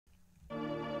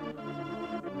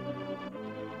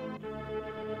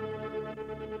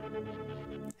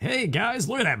Hey guys,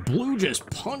 look at that blue just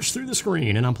punched through the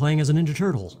screen, and I'm playing as a Ninja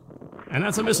Turtle. And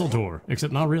that's a missile door,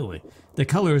 except not really. The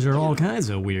colors are all kinds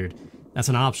of weird. That's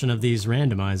an option of these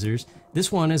randomizers.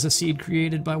 This one is a seed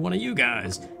created by one of you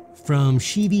guys, from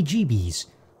SheevyJeebies,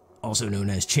 also known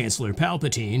as Chancellor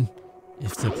Palpatine,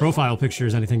 if the profile picture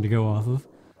is anything to go off of.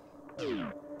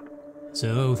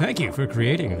 So thank you for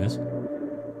creating this,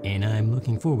 and I'm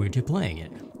looking forward to playing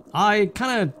it. I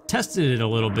kind of tested it a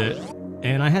little bit,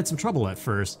 and I had some trouble at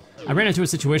first. I ran into a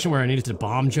situation where I needed to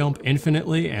bomb jump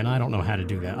infinitely, and I don't know how to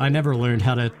do that. I never learned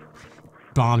how to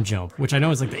bomb jump, which I know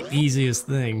is like the easiest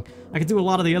thing. I could do a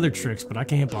lot of the other tricks, but I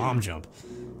can't bomb jump.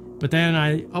 But then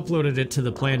I uploaded it to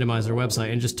the Plandomizer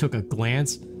website and just took a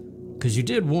glance, because you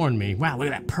did warn me. Wow, look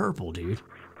at that purple, dude.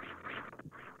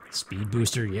 Speed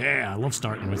booster, yeah, I love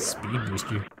starting with speed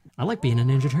booster. I like being a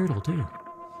Ninja Turtle, too.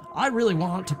 I really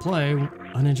want to play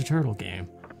a Ninja Turtle game.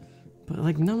 But,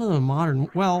 like, none of the modern...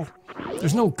 Well,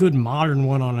 there's no good modern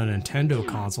one on a Nintendo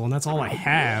console, and that's all I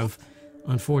have,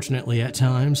 unfortunately, at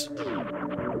times.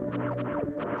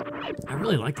 I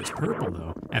really like this purple,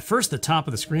 though. At first, the top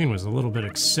of the screen was a little bit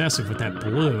excessive with that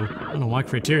blue. I don't know why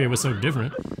Criteria was so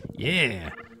different.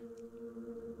 Yeah.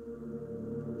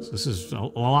 So this is a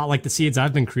lot like the seeds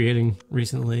I've been creating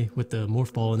recently with the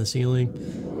morph ball in the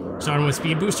ceiling. Starting with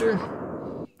Speed Booster.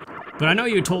 But I know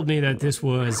you told me that this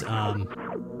was,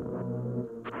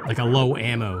 like a low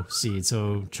ammo seed,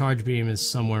 so Charge Beam is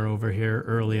somewhere over here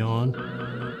early on.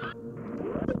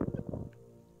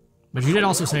 But you did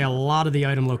also say a lot of the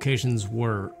item locations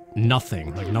were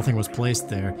nothing, like nothing was placed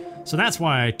there. So that's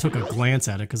why I took a glance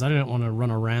at it, because I didn't want to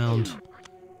run around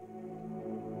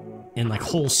in like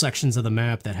whole sections of the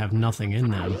map that have nothing in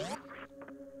them.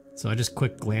 So I just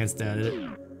quick glanced at it.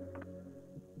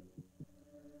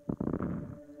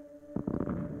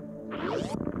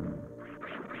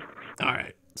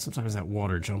 Alright, sometimes that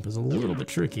water jump is a little bit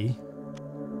tricky.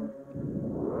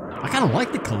 I kind of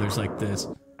like the colors like this.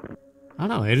 I don't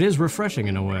know, it is refreshing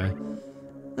in a way.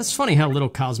 That's funny how little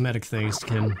cosmetic things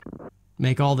can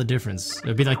make all the difference.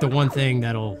 It'd be like the one thing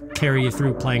that'll carry you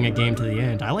through playing a game to the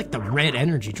end. I like the red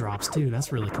energy drops too,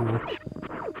 that's really cool.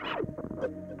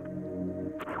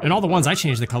 And all the ones I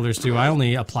changed the colors to, I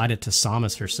only applied it to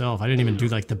Samus herself. I didn't even do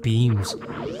like the beams.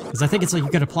 Because I think it's like you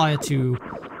could apply it to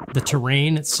the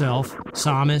terrain itself,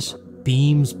 Samus,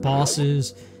 beams,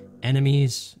 bosses,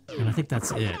 enemies, and I think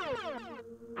that's it.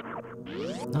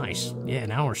 Nice. Yeah,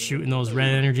 now we're shooting those red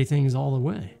energy things all the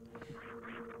way.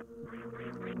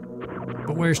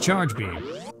 But where's Charge Beam?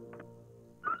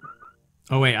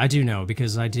 Oh wait, I do know,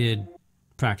 because I did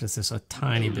practice this a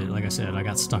tiny bit. Like I said, I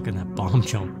got stuck in that bomb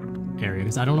jump area,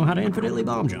 because I don't know how to infinitely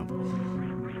bomb jump.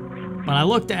 But I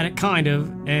looked at it kind of,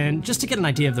 and just to get an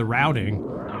idea of the routing,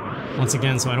 once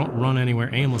again, so I don't run anywhere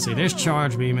aimlessly. There's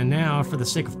Charge Beam, and now, for the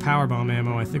sake of Power Bomb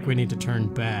ammo, I think we need to turn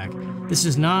back. This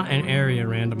is not an area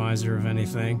randomizer of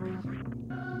anything.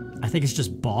 I think it's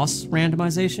just boss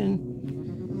randomization.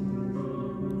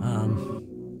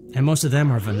 And most of them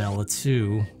are vanilla,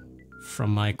 too,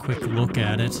 from my quick look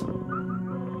at it.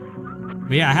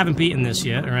 But yeah, I haven't beaten this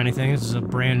yet, or anything. This is a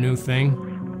brand new thing.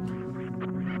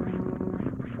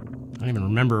 I don't even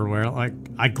remember where, like,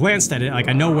 I glanced at it, like,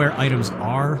 I know where items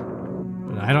are.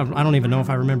 I don't even know if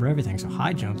I remember everything, so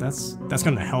high jump, that's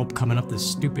gonna help coming up this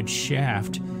stupid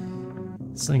shaft.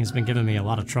 This thing has been giving me a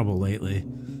lot of trouble lately.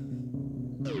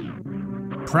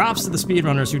 Props to the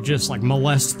speedrunners who just like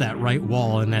molest that right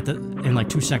wall and in like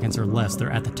 2 seconds or less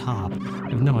they're at the top. I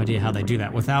have no idea how they do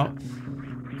that without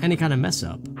any kind of mess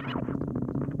up.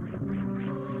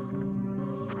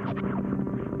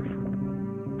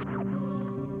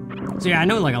 So yeah, I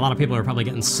know like a lot of people are probably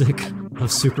getting sick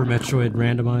of Super Metroid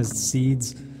randomized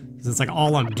seeds, because it's like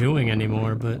all I'm doing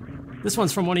anymore, but this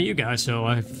one's from one of you guys, so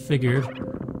I figured,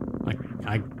 like,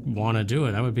 I want to do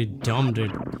it. That would be dumb to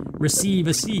receive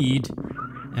a seed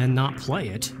and not play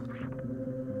it.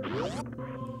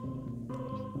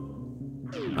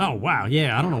 Oh, wow,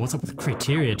 yeah, I don't know what's up with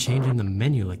Criteria changing the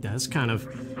menu like that. It's kind of,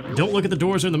 don't look at the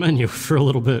doors or the menu for a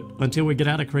little bit until we get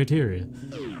out of Criteria.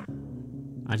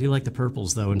 I do like the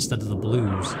purples, though, instead of the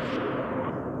blues.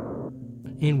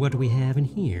 And what do we have in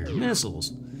here?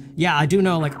 Missiles. Yeah, I do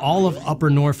know, like, all of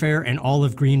Upper Norfair and all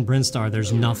of Green Brinstar,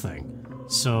 there's nothing.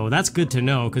 So that's good to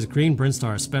know, because Green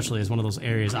Brinstar especially is one of those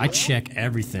areas I check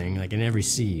everything, like, in every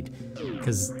seed.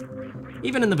 Because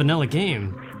even in the vanilla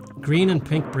game, Green and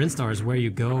Pink Brinstar is where you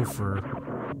go for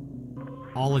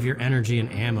all of your energy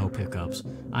and ammo pickups.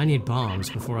 I need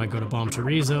bombs before I go to bomb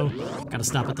Chorizo. Gotta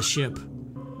stop at the ship.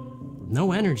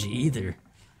 No energy, either.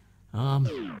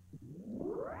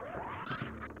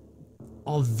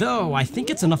 Although, I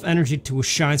think it's enough energy to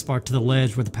shine spark to the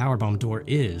ledge where the power bomb door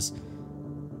is.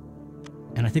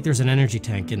 And I think there's an energy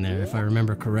tank in there, if I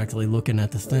remember correctly, looking at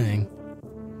the thing.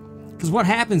 Because what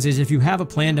happens is, if you have a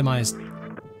Plandomized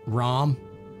ROM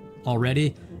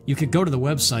already, you could go to the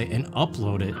website and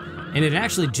upload it, and it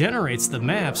actually generates the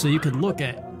map so you could look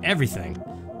at everything.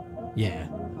 Yeah.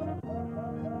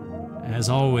 As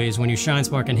always, when you Shine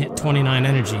Spark and hit 29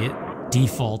 energy, it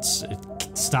defaults, it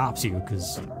stops you,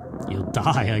 because you'll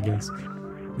die, I guess.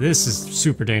 This is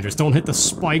super dangerous. Don't hit the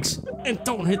spikes, and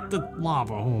don't hit the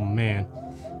lava. Oh, man.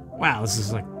 Wow, this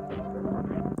is, like,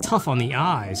 tough on the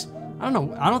eyes. I don't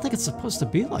know, I don't think it's supposed to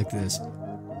be like this.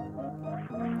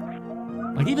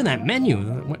 Like, even that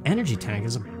menu, energy tank,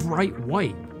 is a bright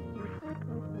white.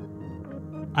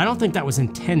 I don't think that was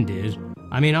intended.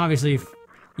 I mean, obviously, if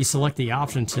you select the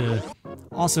option to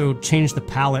also change the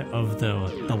palette of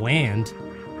the land,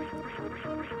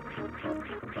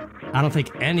 I don't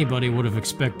think anybody would have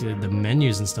expected the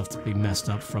menus and stuff to be messed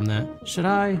up from that. Should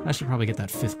I? I should probably get that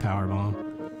 5th power bomb.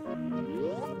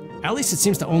 At least it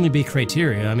seems to only be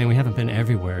criteria. I mean, we haven't been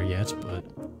everywhere yet, but...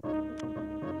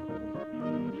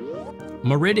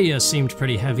 Meridia seemed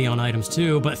pretty heavy on items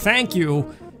too, but thank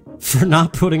you for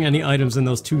not putting any items in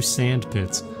those 2 sand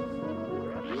pits.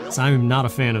 So I'm not a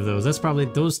fan of those. That's probably,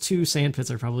 those 2 sand pits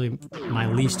are probably my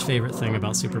least favorite thing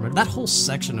about Super Meridia. That whole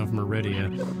section of Meridia,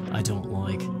 I don't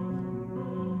like.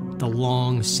 The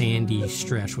long, sandy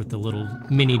stretch with the little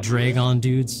mini Dragon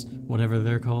dudes, whatever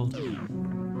they're called.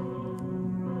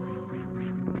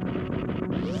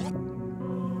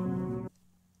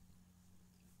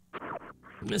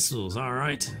 Missiles,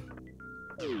 alright.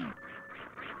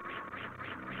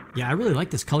 Yeah, I really like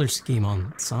this color scheme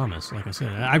on Samus, like I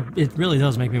said. It really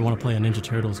does make me want to play a Ninja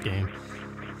Turtles game.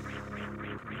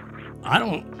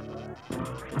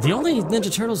 The only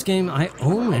Ninja Turtles game I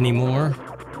own anymore,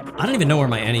 I don't even know where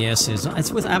my NES is.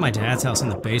 It's at my dad's house in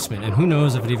the basement, and who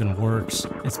knows if it even works.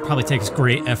 It probably takes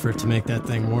great effort to make that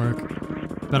thing work.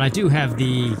 But I do have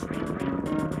the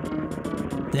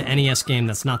NES game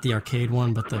that's not the arcade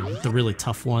one, but the really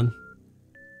tough one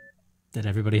that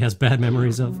everybody has bad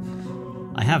memories of.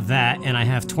 I have that, and I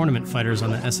have Tournament Fighters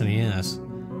on the SNES.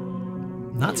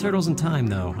 Not Turtles in Time,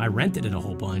 though. I rented it a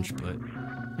whole bunch,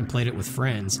 and played it with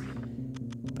friends.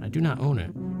 But I do not own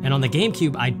it. And on the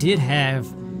GameCube, I did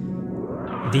have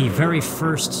the very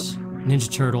first Ninja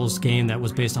Turtles game that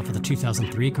was based off of the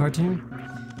 2003 cartoon.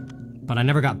 But I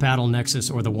never got Battle Nexus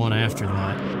or the one after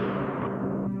that.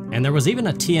 And there was even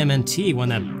a TMNT when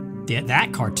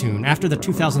that cartoon, after the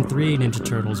 2003 Ninja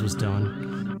Turtles was done.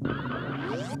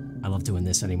 I love doing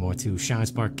this anymore too. Shine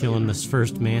Spark killing this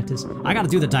first Mantis. I gotta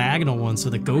do the diagonal one so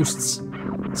the ghosts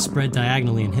spread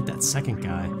diagonally and hit that second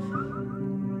guy.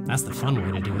 That's the fun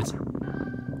way to do it.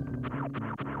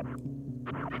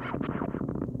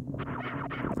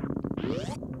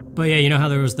 But yeah, you know how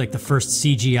there was like the first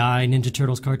CGI Ninja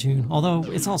Turtles cartoon? Although,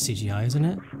 it's all CGI, isn't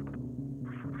it?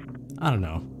 I don't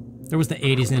know. There was the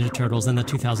 80s Ninja Turtles and the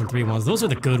 2003 ones. Those are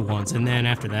the good ones, and then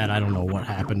after that, I don't know what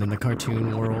happened in the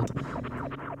cartoon world.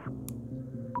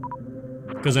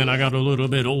 Because then I got a little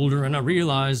bit older and I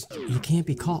realized you can't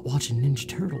be caught watching Ninja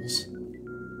Turtles.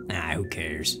 Nah, who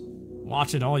cares?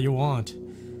 Watch it all you want.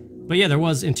 But yeah, there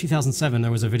was, in 2007,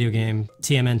 there was a video game,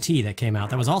 TMNT, that came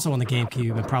out. That was also on the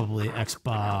GameCube and probably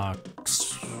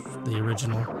Xbox, the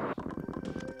original.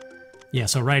 Yeah,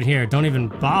 so right here, don't even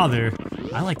bother.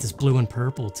 I like this blue and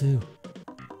purple, too.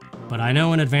 But I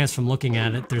know in advance from looking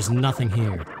at it, there's nothing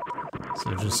here.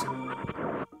 So just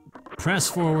press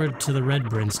forward to the red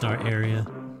Brinstar area.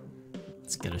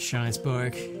 Let's get a Shine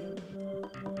Spark.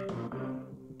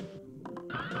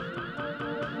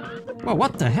 Whoa,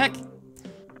 what the heck?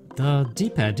 The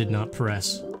D-pad did not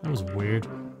press. That was weird.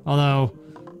 Although,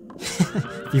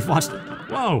 if you've watched it.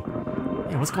 Whoa!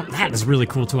 Yeah, what's going on? That is really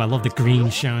cool too. I love the green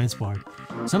Shine Spark.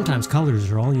 Sometimes colors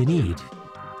are all you need.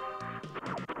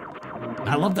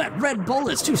 I love that red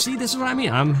bullets too. See, this is what I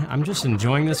mean. I'm just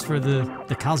enjoying this for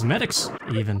the cosmetics,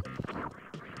 even.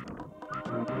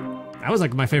 That was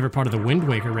like my favorite part of the Wind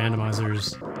Waker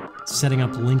randomizers, setting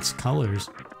up Link's colors.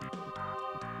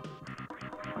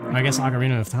 I guess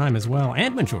Ocarina of Time as well,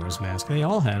 and Majora's Mask. They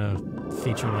all had a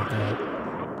feature like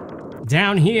that.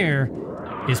 Down here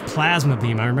is Plasma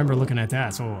Beam. I remember looking at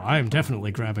that, so I am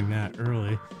definitely grabbing that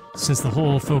early, since the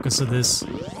whole focus of this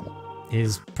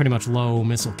is pretty much low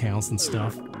missile counts and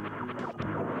stuff.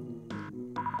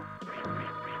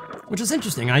 Which is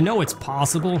interesting. I know it's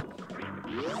possible.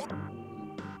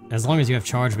 As long as you have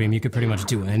Charge Beam, you could pretty much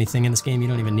do anything in this game. You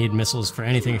don't even need missiles for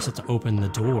anything except to open the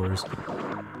doors.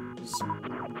 Just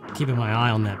keeping my eye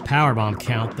on that power bomb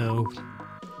count, though.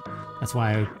 That's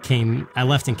why I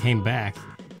left and came back.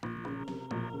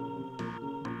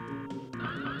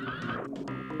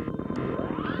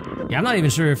 Yeah, I'm not even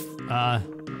sure if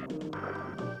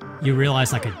you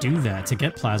realized I could do that to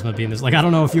get Plasma Beam. Like, I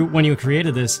don't know if you, when you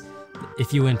created this,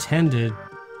 if you intended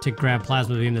to grab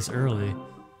Plasma Beam this early.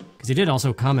 Because you did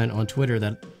also comment on Twitter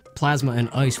that Plasma and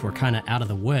Ice were kind of out of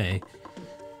the way.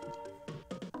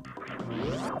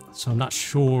 So I'm not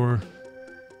sure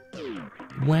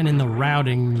when in the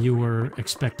routing you were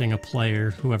expecting a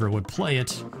player, whoever would play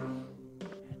it,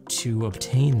 to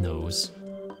obtain those.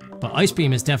 But Ice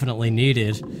Beam is definitely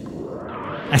needed.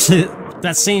 Actually,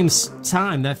 that same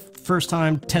time, that first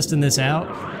time testing this out,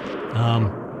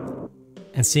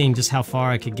 and seeing just how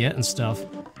far I could get and stuff,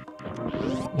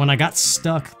 when I got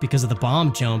stuck because of the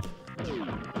bomb jump,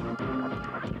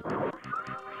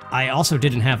 I also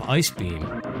didn't have Ice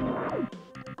Beam.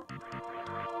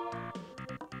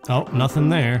 Oh, nothing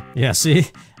there. Yeah, see?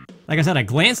 Like I said, I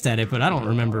glanced at it, but I don't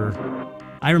remember.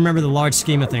 I remember the large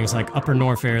scheme of things, like Upper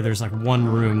Norfair, there's like one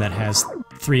room that has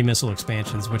 3 missile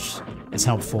expansions, which is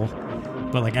helpful.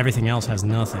 But like everything else has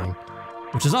nothing,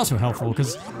 which is also helpful,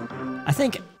 because I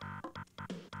think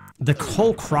the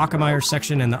whole Crocomire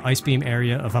section and the Ice Beam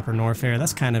area of Upper Norfair,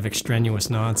 that's kind of extraneous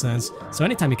nonsense. So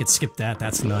anytime you could skip that,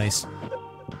 that's nice.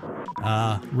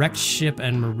 Wrecked Ship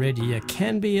and Meridia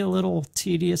can be a little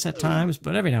tedious at times,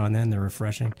 but every now and then they're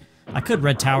refreshing. I could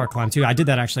Red Tower climb too. I did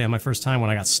that actually on my first time when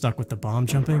I got stuck with the bomb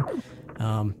jumping.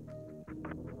 But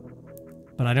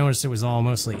I noticed it was all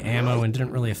mostly ammo and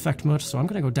didn't really affect much, so I'm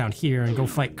gonna go down here and go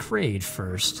fight Kraid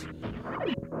first.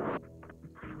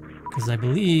 Because I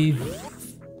believe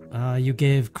you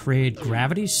gave Kraid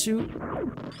Gravity Suit?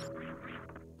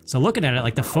 So looking at it,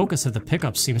 like the focus of the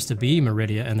pickup seems to be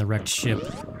Meridia and the Wrecked Ship.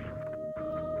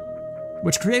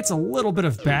 Which creates a little bit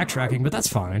of backtracking, but that's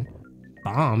fine.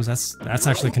 Bombs, that's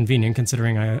actually convenient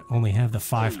considering I only have the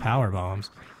 5 power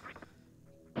bombs.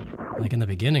 Like in the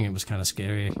beginning it was kind of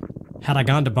scary. Had I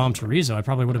gone to Bomb Torizo, I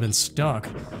probably would have been stuck.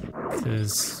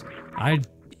 Because I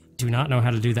do not know how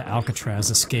to do the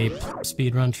Alcatraz escape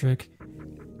speedrun trick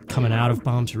coming out of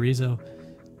Bomb Torizo.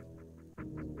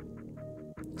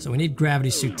 So we need Gravity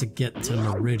Suit to get to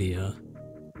Meridia.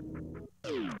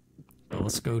 But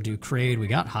let's go do Kraid. We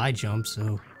got high jump,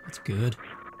 so that's good.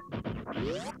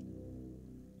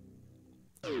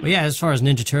 But yeah, as far as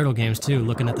Ninja Turtle games too,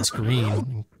 looking at the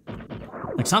screen,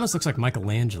 like Samus looks like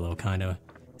Michelangelo, kind of.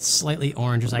 Slightly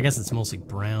orange, I guess it's mostly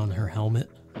brown, her helmet.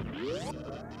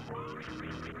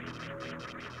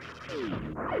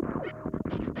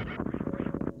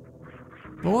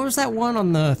 But what was that one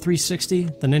on the 360,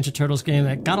 the Ninja Turtles game,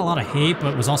 that got a lot of hate,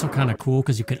 but was also kind of cool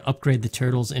because you could upgrade the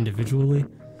turtles individually?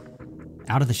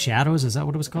 Out of the Shadows, is that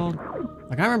what it was called?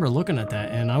 Like, I remember looking at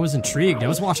that, and I was intrigued. I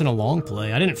was watching a long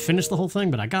play. I didn't finish the whole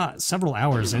thing, but I got several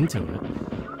hours into it.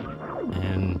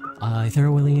 And I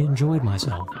thoroughly enjoyed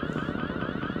myself.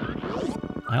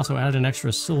 I also added an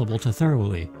extra syllable to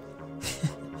thoroughly.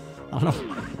 I don't know.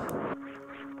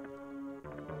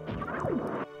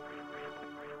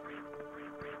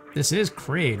 This is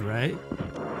Kraid, right?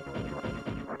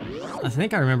 I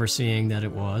think I remember seeing that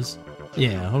it was.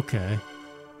 Yeah, okay.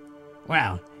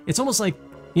 Wow. It's almost like,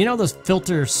 you know those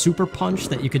filter super punch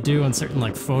that you could do on certain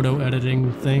like photo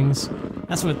editing things?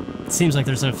 That's what it seems like.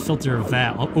 There's a filter of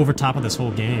that over top of this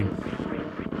whole game.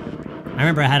 I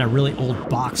remember I had a really old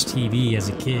box TV as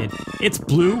a kid. It's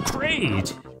Blue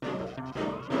Kraid!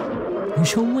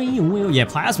 Yeah,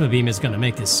 Plasma Beam is gonna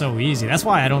make this so easy. That's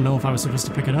why I don't know if I was supposed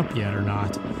to pick it up yet or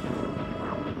not.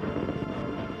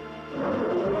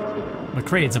 But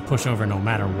Kraid's a pushover no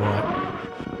matter what.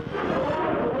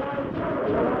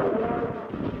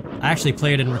 I actually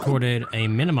played and recorded a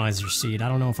Minimizer seed. I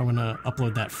don't know if I'm gonna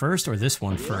upload that first or this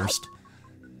one first.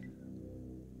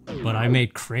 But I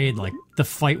made Kraid, like, the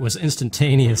fight was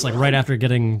instantaneous, like right after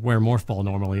getting where Morph Ball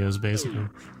normally is, basically.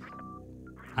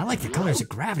 I like the colors of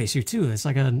Gravity Suit too. It's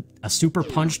like a super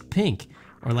punched pink.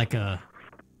 Or like a,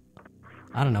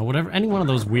 I don't know, whatever, any one of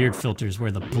those weird filters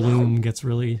where the bloom gets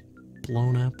really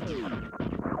blown up.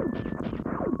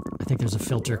 I think there's a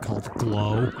filter called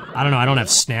Glow. I don't know, I don't have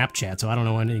Snapchat, so I don't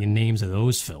know any names of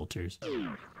those filters.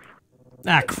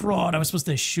 Ah, crud, I was supposed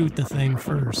to shoot the thing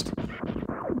first.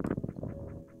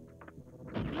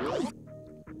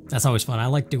 That's always fun. I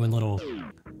like doing little,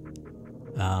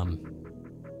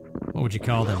 what would you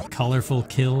call them? Colorful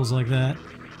kills like that.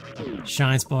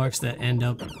 Shine sparks that end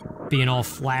up being all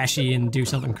flashy and do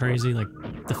something crazy, like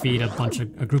defeat a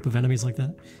group of enemies like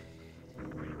that.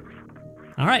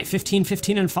 Alright, 15,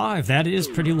 15, and 5. That is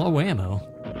pretty low ammo.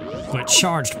 But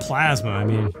charged plasma, I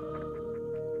mean,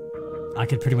 I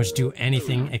could pretty much do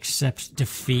anything except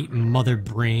defeat Mother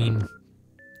Brain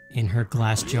in her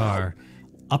glass jar.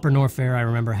 Upper Norfair, I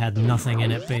remember, had nothing in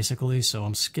it, basically, so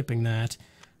I'm skipping that.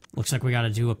 Looks like we gotta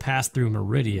do a pass through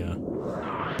Meridia.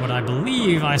 But I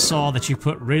believe I saw that you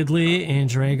put Ridley in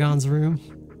Dragon's room.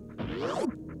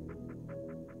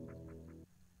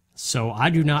 So I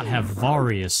do not have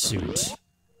Varia's suit.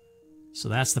 So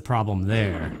that's the problem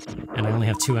there. And I only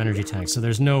have 2 energy tanks, so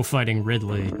there's no fighting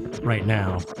Ridley right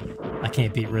now. I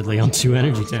can't beat Ridley on 2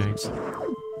 energy tanks.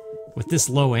 With this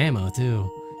low ammo, too.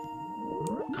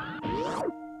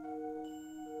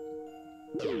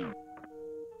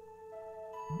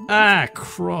 Ah,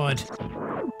 crud.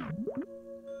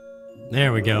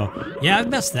 There we go. Yeah, I've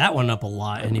messed that one up a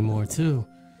lot anymore, too.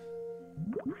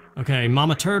 Okay,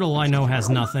 Mama Turtle I know has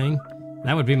nothing.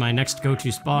 That would be my next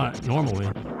go-to spot, normally.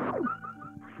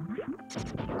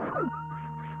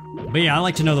 But yeah, I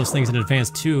like to know those things in advance,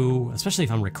 too, especially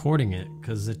if I'm recording it,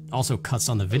 because it also cuts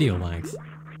on the video length.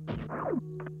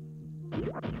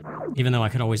 Even though I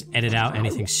could always edit out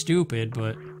anything stupid,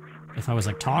 but if I was,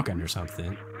 like, talking or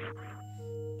something.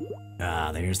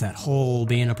 Ah, there's that hole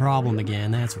being a problem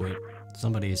again. That's what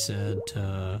somebody said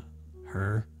to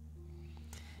her.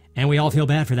 And we all feel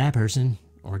bad for that person.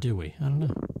 Or do we? I don't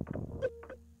know.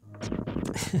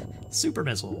 Super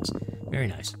missiles. Very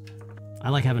nice. I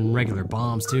like having regular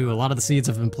bombs, too. A lot of the seeds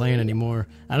haven't been playing anymore.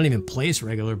 I don't even place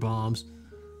regular bombs.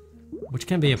 Which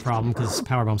can be a problem, because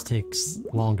power bombs takes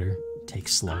longer.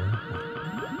 Takes slower.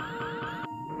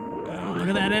 Oh, look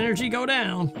at that energy go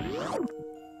down.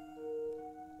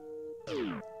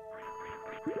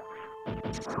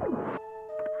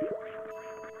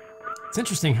 It's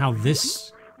interesting how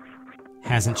this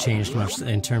hasn't changed much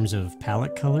in terms of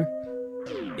palette color.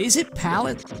 Is it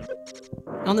palette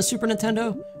on the Super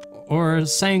Nintendo? Or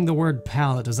saying the word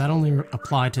palette, does that only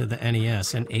apply to the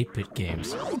NES and 8-bit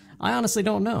games? I honestly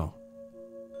don't know.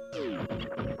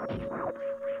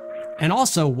 And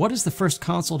also, what is the first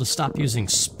console to stop using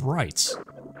sprites?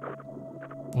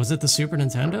 Was it the Super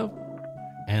Nintendo?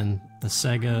 And the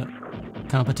Sega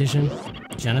competition?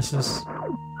 Genesis?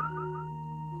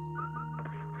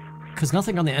 Because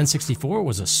nothing on the N64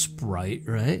 was a sprite,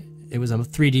 right? It was a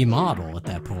 3D model at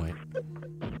that point.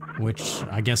 Which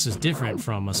I guess is different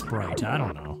from a sprite. I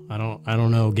don't know. I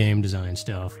don't know game design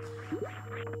stuff.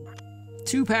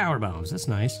 2 power bombs, that's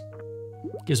nice.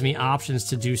 Gives me options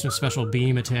to do some special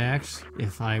beam attacks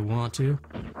if I want to.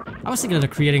 I was thinking of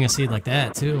creating a seed like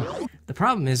that too. The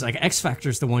problem is, like, X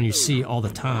Factor's the one you see all the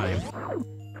time.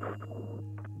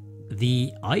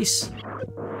 The ice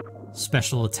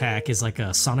special attack is like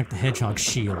a Sonic the Hedgehog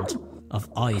shield of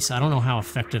ice. I don't know how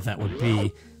effective that would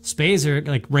be. Spazer,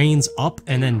 like, rains up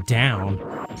and then down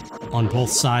on both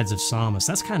sides of Samus.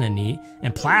 That's kind of neat.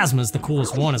 And Plasma's the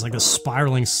coolest one. It's like a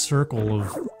spiraling circle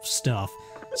of stuff.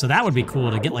 So that would be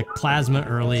cool to get, like, Plasma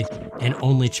early and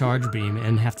only Charge Beam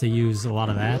and have to use a lot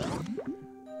of that.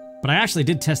 But I actually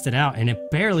did test it out, and it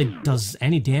barely does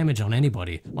any damage on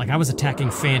anybody. Like, I was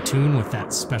attacking Phantoon with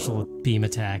that special beam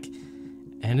attack,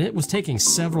 and it was taking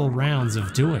several rounds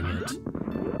of doing it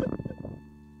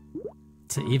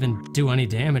to even do any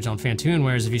damage on Phantoon,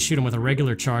 whereas if you shoot him with a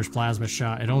regular charged plasma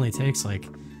shot, it only takes like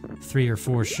 3 or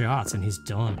 4 shots and he's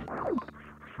done.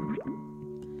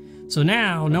 So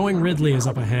now, knowing Ridley is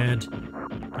up ahead,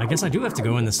 I guess I do have to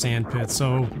go in the sand pit,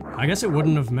 so I guess it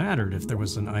wouldn't have mattered if there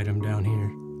was an item down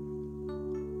here.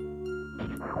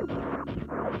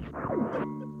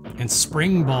 And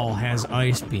Spring Ball has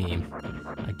Ice Beam.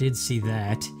 I did see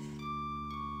that.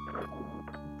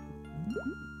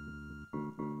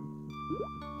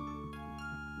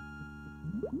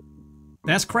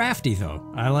 That's crafty,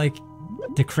 though. I like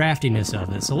the craftiness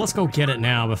of it. So let's go get it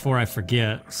now before I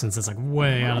forget, since it's like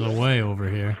way out of the way over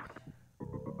here.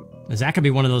 Because that could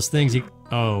be one of those things you...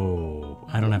 Oh,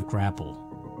 I don't have grapple.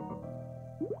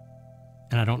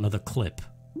 And I don't know the clip.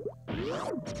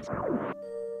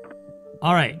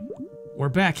 Alright, we're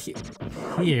back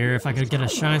here. If I could get a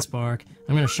Shine Spark,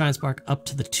 I'm gonna Shine Spark up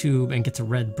to the tube and get to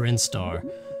Red Brinstar.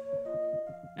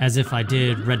 As if I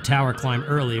did Red Tower Climb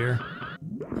earlier.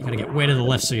 You gotta get way to the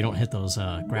left so you don't hit those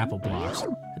grapple blocks.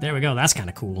 There we go, that's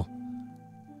kinda cool.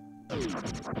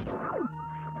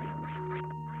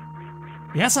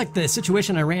 Yeah, that's like the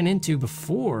situation I ran into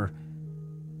before.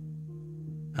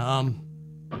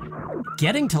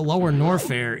 Getting to Lower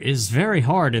Norfair is very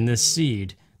hard in this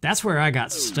seed. That's where I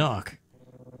got stuck.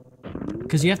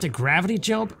 Because you have to gravity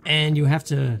jump, and you have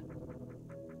to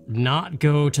not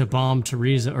go to Bomb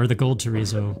Teresa, or the Gold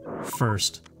Teresa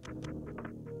first.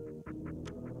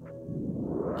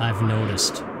 I've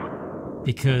noticed.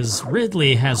 Because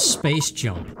Ridley has space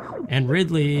jump, and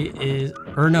Ridley is...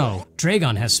 Or no,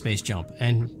 Dragon has space jump,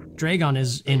 and Dragon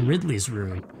is in Ridley's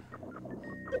room.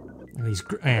 These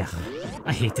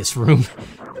I hate this room.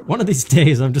 One of these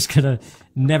days, I'm just gonna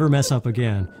never mess up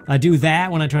again. I do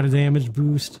that when I try to damage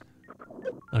boost.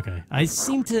 Okay,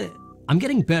 I'm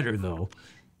getting better, though.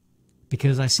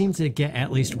 Because I seem to get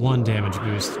at least one damage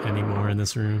boost anymore in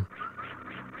this room.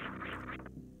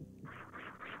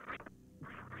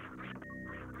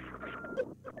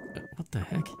 What the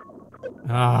heck?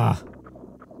 Ah.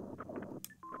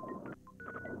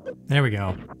 There we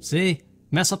go. See?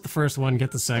 Mess up the first one,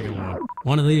 get the second one.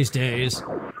 One of these days.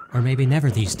 Or maybe never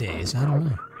these days, I don't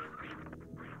know.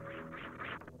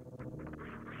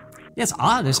 Yeah, it's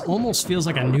odd. This almost feels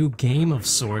like a new game of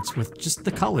sorts with just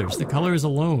the colors. The colors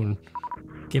alone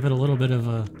give it a little bit of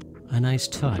a nice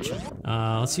touch.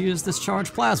 Let's use this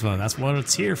charged plasma. That's what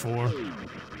it's here for.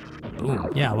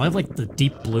 Boom. Yeah, I love like the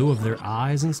deep blue of their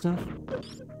eyes and stuff.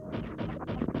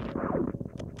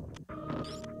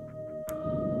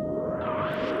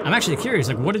 I'm actually curious,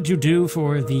 like, what did you do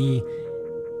for the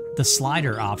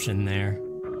slider option there?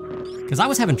 Because I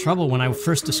was having trouble when I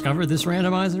first discovered this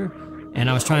randomizer, and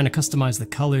I was trying to customize the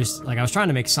colors. Like, I was trying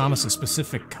to make Samus a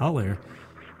specific color,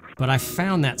 but I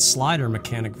found that slider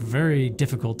mechanic very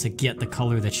difficult to get the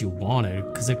color that you wanted,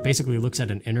 because it basically looks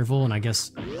at an interval and I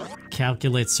guess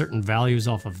calculates certain values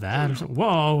off of that. Or something.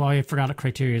 Whoa, I forgot the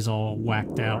criteria is all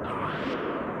whacked out.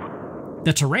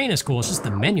 The terrain is cool, it's just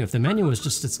the menu. If the menu is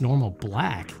just its normal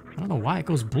black, I don't know why it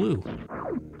goes blue.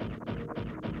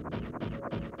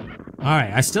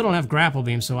 Alright, I still don't have grapple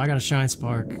beam, so I got a shine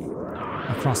spark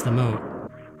across the moat.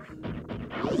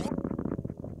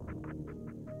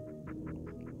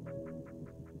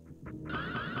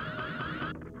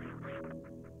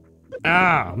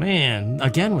 Oh, man.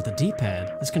 Again with the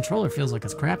D-pad. This controller feels like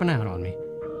it's crapping out on me.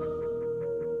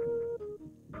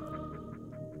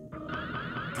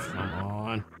 Come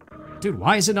on. Dude,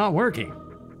 why is it not working?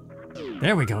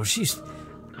 There we go. Jeez.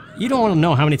 You don't want to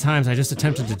know how many times I just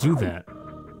attempted to do that.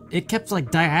 It kept,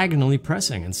 like, diagonally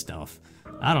pressing and stuff.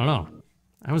 I don't know.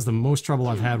 That was the most trouble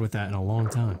I've had with that in a long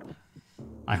time.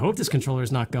 I hope this controller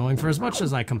is not going. For as much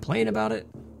as I complain about it,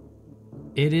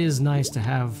 it is nice to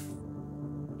have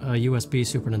a USB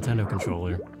Super Nintendo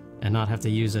controller and not have to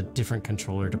use a different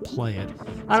controller to play it.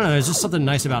 I don't know, there's just something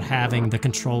nice about having the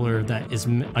controller that is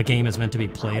a game is meant to be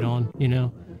played on, you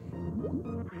know?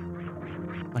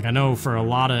 Like, I know for a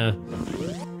lot of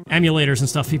emulators and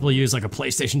stuff, people use like a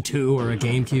PlayStation 2 or a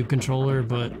GameCube controller,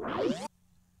 but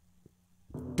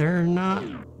they're not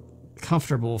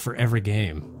comfortable for every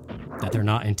game that they're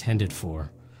not intended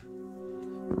for.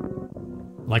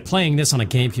 Like playing this on a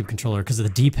GameCube controller because of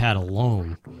the D-pad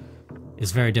alone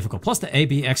is very difficult. Plus the A,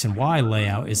 B, X, and Y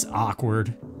layout is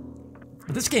awkward.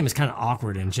 But this game is kind of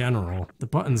awkward in general. The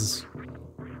buttons...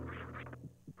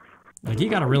 Like, you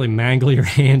gotta really mangle your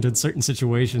hand in certain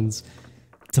situations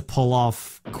to pull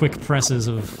off quick presses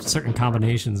of certain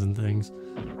combinations and things.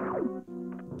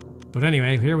 But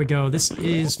anyway, here we go. This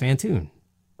is Phantoon.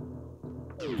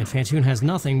 And Phantoon has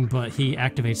nothing, but he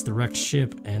activates the wrecked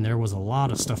ship, and there was a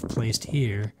lot of stuff placed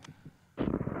here.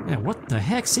 Yeah, what the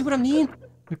heck? See what I mean?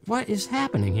 Like, what is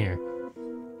happening here?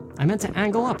 I meant to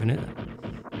angle up, and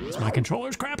my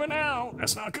controller's crapping out.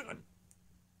 That's not good.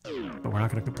 But we're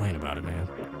not gonna complain about it, man.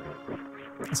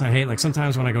 So I hate, like,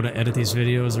 sometimes when I go to edit these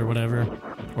videos or whatever,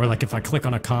 or like if I click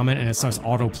on a comment and it starts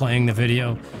auto-playing the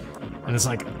video, and it's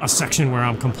like a section where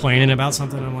I'm complaining about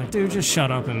something, I'm like, dude, just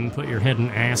shut up and put your head in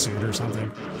acid or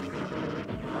something.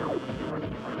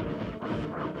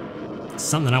 It's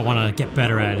something I want to get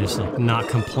better at, is like not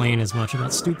complain as much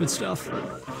about stupid stuff.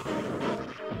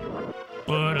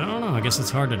 But I don't know, I guess it's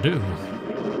hard to do.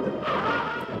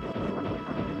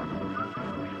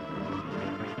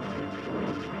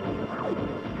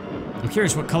 I'm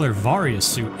curious what color Varia's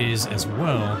suit is as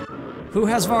well. Who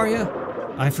has Varia?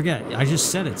 I forget. I just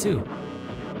said it too.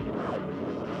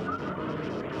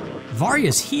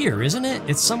 Varia's here, isn't it?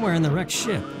 It's somewhere in the wrecked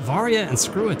ship. Varia and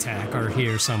Screw Attack are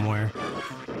here somewhere.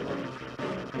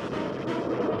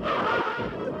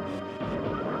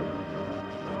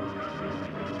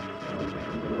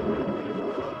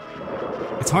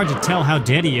 It's hard to tell how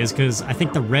dead he is because I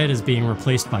think the red is being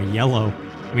replaced by yellow.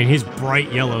 I mean, he's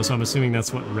bright yellow, so I'm assuming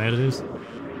that's what red is.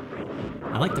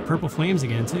 I like the purple flames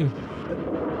again, too.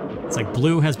 It's like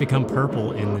blue has become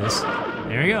purple in this.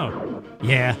 There you go.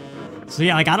 Yeah. So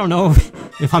yeah, like, I don't know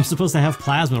if I'm supposed to have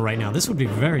plasma right now. This would be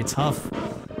very tough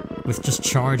with just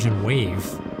charge and wave.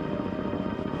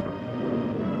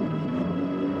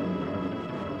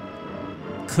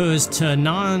 Because to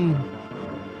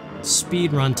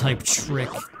non-speedrun type trick,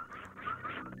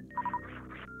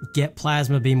 get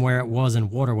plasma beam where it was in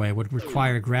Waterway would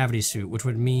require gravity suit, which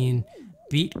would mean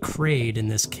beat Kraid in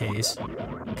this case,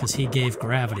 because he gave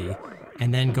gravity,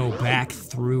 and then go back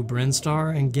through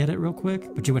Brinstar and get it real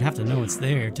quick, but you would have to know it's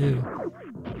there too.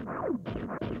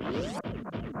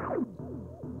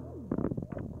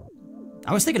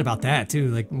 I was thinking about that too,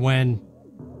 like when...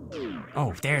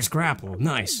 Oh, there's grapple,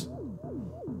 nice.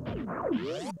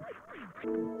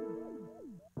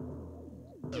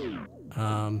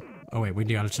 Oh wait, we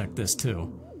gotta check this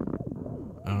too.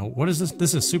 What is this?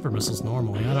 This is super missiles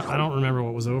normally. I don't remember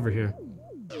what was over here.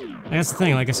 That's the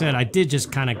thing, like I said, I did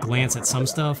just kind of glance at some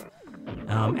stuff.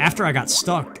 After I got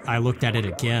stuck, I looked at it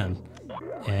again.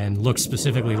 And looked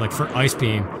specifically, like, for Ice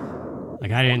Beam.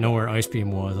 Like, I didn't know where Ice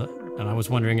Beam was. And I was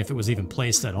wondering if it was even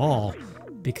placed at all.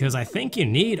 Because I think you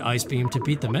need Ice Beam to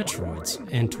beat the Metroids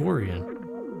and Torian.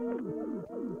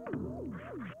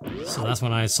 So that's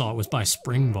when I saw it was by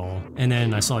Spring Ball. And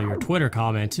then I saw your Twitter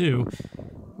comment, too,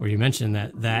 where you mentioned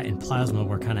that and Plasma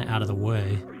were kind of out of the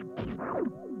way.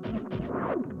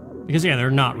 Because, yeah,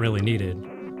 they're not really needed.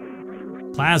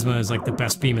 Plasma is like the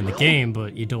best beam in the game,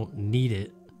 but you don't need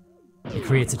it. It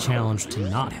creates a challenge to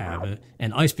not have it.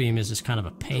 And Ice Beam is just kind of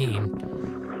a pain.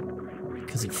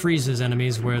 Because it freezes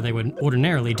enemies where they would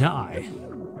ordinarily die.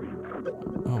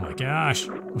 Oh my gosh,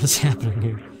 what is happening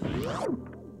here?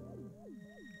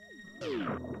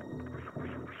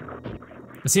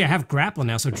 But see, I have Grapple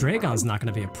now, so Dragon's not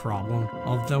going to be a problem.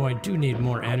 Although I do need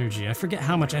more energy. I forget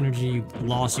how much energy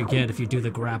loss you get if you do the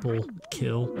Grapple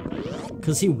kill.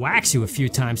 Because he whacks you a few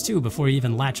times, too, before you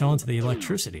even latch onto the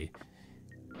electricity.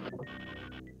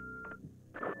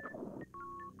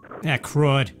 Yeah,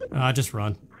 crud. Just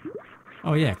run.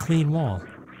 Oh yeah, clean wall.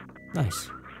 Nice.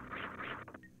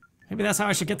 Maybe that's how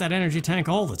I should get that energy tank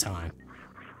all the time.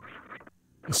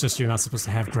 It's just you're not supposed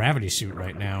to have Gravity Suit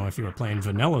right now if you were playing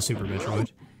vanilla Super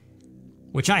Metroid.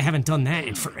 Which I haven't done that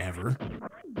in forever.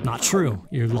 Not true,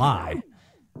 you lie.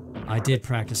 I did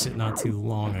practice it not too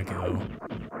long ago.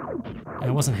 I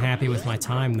wasn't happy with my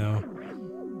time though.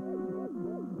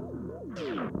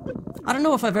 I don't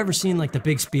know if I've ever seen like the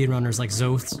big speedrunners like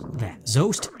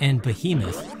Zost and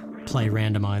Behemoth play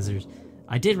randomizers.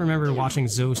 I did remember watching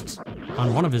Zost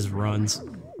on one of his runs.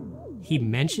 He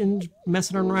mentioned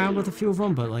messing around with a few of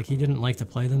them, but like he didn't like to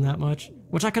play them that much.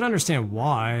 Which I could understand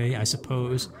why, I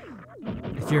suppose.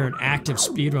 If you're an active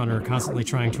speedrunner constantly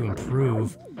trying to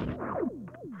improve,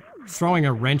 throwing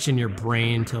a wrench in your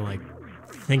brain to like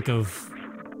think of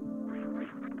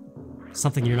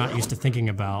something you're not used to thinking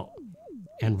about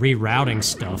and rerouting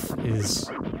stuff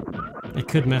it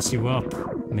could mess you up,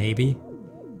 maybe.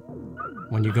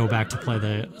 When you go back to play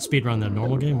the speedrun the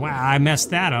normal game. Wow, I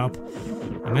messed that up.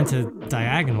 I meant to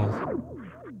diagonal.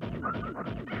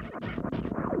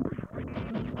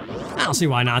 I don't see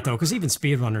why not though, because even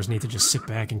speedrunners need to just sit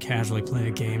back and casually play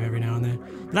a game every now and then.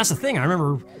 But that's the thing, I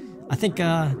remember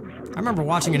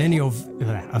watching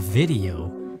a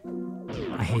video.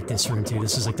 I hate this room too,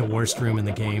 this is like the worst room in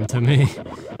the game to me.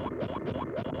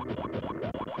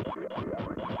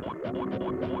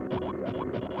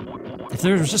 If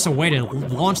there was just a way to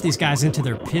launch these guys into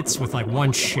their pits with like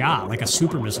one shot, like a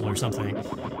super missile or something,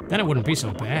 then it wouldn't be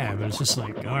so bad, but it's just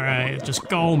like, alright, just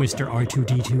go, Mr.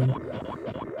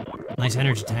 R2-D2. Nice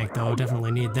energy tank though, definitely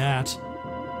need that.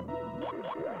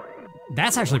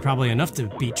 That's actually probably enough to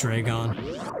beat Dragon.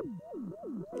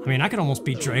 I mean, I could almost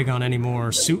beat Dragon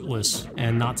anymore suitless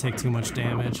and not take too much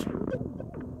damage.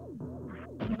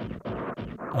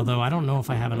 Although I don't know if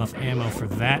I have enough ammo for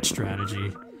that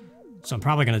strategy. So I'm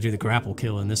probably going to do the grapple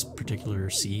kill in this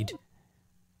particular seed.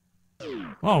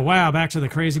 Oh wow, back to the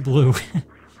crazy blue.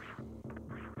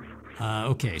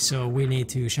 Okay, so we need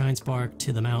to Shine Spark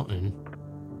to the mountain.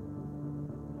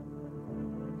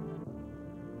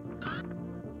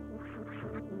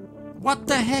 What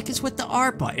the heck is with the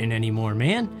R button anymore,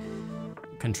 man?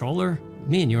 Controller,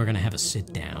 me and you are going to have a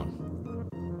sit down.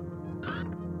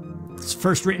 It's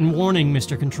first written warning,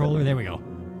 Mr. Controller. There we go.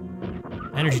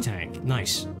 Energy tank,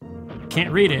 nice.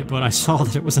 Can't read it, but I saw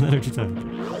that it was an energy tank.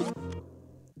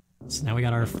 So now we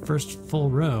got our first full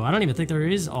row. I don't even think there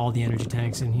is all the energy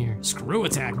tanks in here. Screw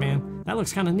attack, man. That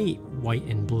looks kind of neat. White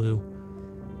and blue.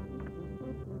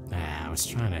 I was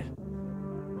trying to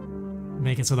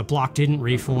make it so the block didn't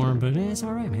reform, but it's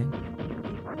alright, man.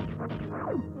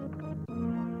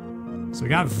 So we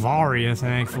got Varia,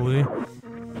 thankfully.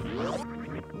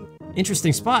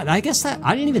 Interesting spot. I guess that...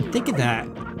 I didn't even think of that.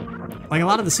 Like, a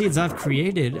lot of the seeds I've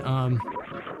created,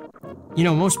 you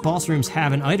know, most boss rooms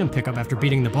have an item pickup after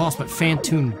beating the boss, but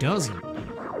Phantoon doesn't.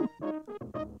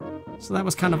 So that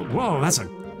was kind of... Whoa, that's a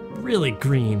really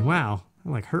green. Wow. It,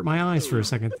 like, hurt my eyes for a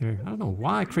second there. I don't know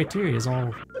why criteria is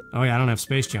all... Oh, yeah, I don't have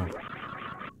space jump.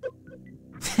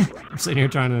 I'm sitting here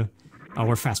trying to... Oh,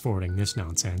 we're fast-forwarding this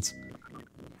nonsense.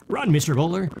 Run, Mr.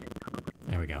 Bowler!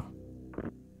 There we go.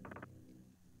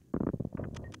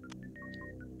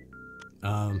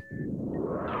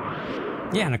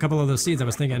 Yeah, and a couple of those seeds I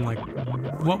was thinking, like,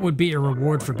 what would be a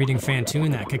reward for beating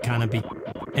Fantoon that could kind of be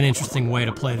an interesting way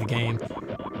to play the game?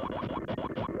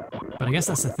 But I guess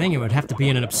that's the thing, it would have to be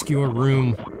in an obscure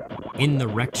room in the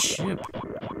wrecked ship.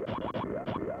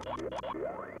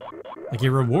 Like,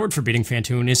 your reward for beating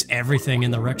Fantoon is everything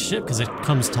in the wrecked ship, because it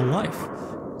comes to life.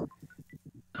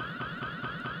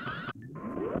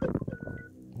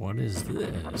 What is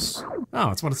this? Oh,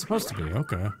 it's what it's supposed to be,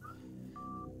 okay.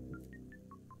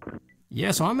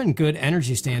 Yeah, so I'm in good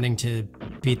energy standing to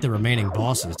beat the remaining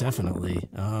bosses, definitely.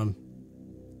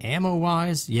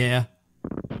 Ammo-wise, yeah.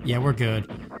 Yeah, we're good.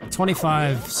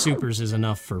 25 supers is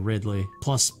enough for Ridley,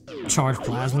 plus charged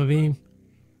plasma beam.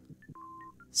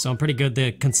 So I'm pretty good.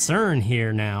 The concern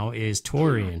here now is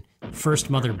Torian, First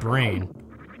Mother Brain.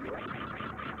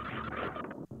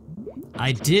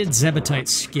 I did Zebetite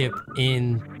skip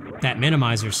in that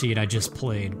Minimizer seed I just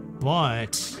played,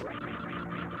 but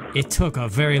it took a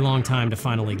very long time to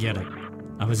finally get it.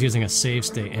 I was using a save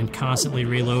state and constantly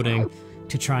reloading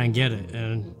to try and get it,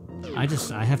 and I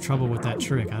have trouble with that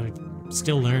trick. I'm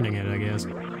still learning it, I guess.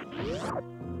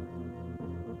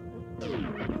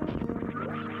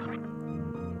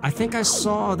 I think I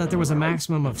saw that there was a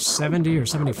maximum of 70 or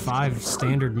 75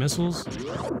 standard missiles.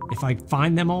 If I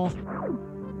find them all,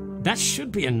 that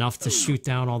should be enough to shoot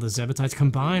down all the Zebetites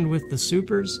combined with the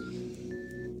supers.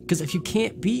 Because if you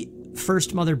can't beat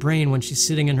First Mother Brain when she's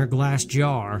sitting in her glass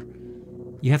jar,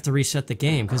 you have to reset the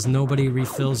game because nobody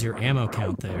refills your ammo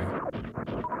count there.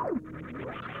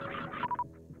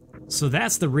 So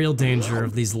that's the real danger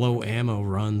of these low ammo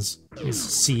runs, these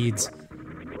seeds.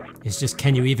 It's just,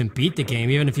 can you even beat the game?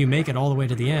 Even if you make it all the way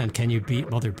to the end, can you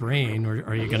beat Mother Brain, or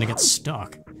are you gonna get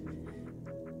stuck?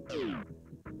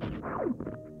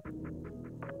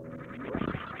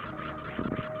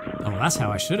 Oh, that's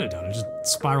how I should have done it. Just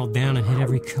spiraled down and hit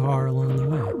every car along the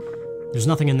way. There's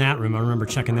nothing in that room. I remember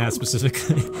checking that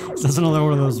specifically. So that's another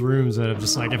one of those rooms that I'm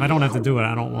just like, if I don't have to do it,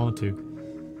 I don't want to.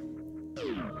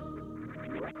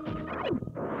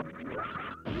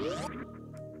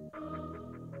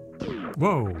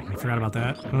 Whoa, I forgot about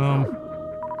that.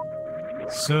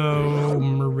 So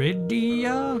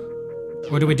Meridia?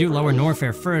 Or do we do Lower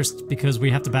Norfair first, because we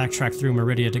have to backtrack through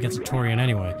Meridia to get to Torian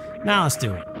anyway? Now let's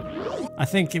do it. I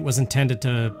think it was intended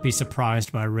to be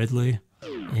surprised by Ridley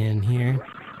in here.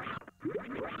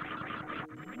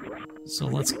 So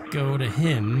let's go to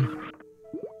him.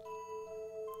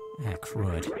 Ah,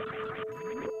 crud.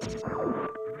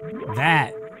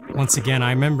 That, once again,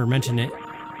 I remember mentioning it.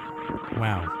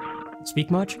 Wow.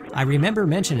 Speak much? I remember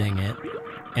mentioning it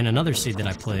in another seed that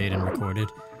I played and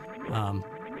recorded. How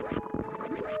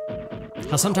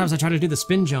sometimes I try to do the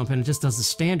spin jump and it just does the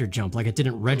standard jump, like it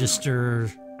didn't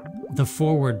register the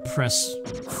forward press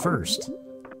first.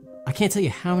 I can't tell you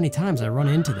how many times I run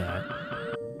into that.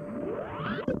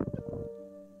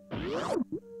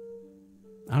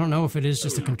 I don't know if it is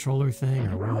just a controller thing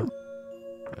or what.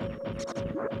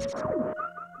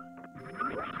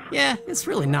 Yeah, it's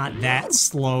really not that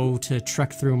slow to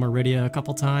trek through Meridia a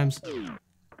couple times.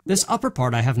 This upper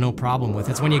part I have no problem with.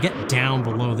 It's when you get down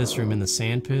below this room in the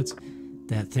sand pits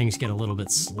that things get a little bit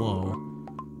slow.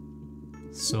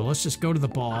 So let's just go to the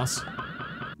boss.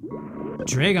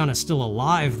 Dragon is still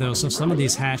alive though, so some of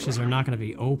these hatches are not going to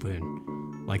be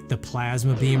open. Like the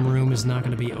plasma beam room is not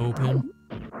going to be open.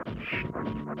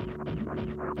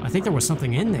 I think there was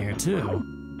something in there too.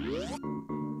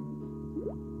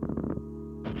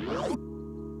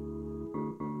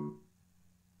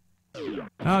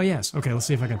 Oh, yes. Okay, let's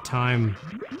see if I can time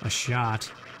a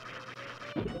shot.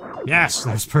 Yes,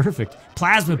 that's perfect.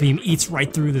 Plasma beam eats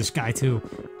right through this guy, too.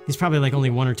 He's probably like only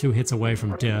 1 or 2 hits away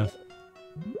from death.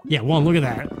 Yeah, one, look at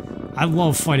that. I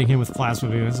love fighting him with plasma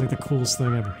beam. It's like the coolest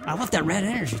thing ever. I love that red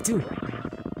energy, too.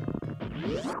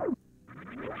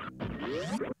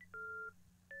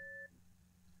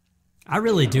 I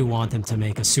really do want them to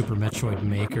make a Super Metroid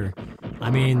Maker.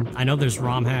 I mean, I know there's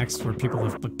ROM hacks where people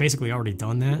have basically already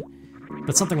done that.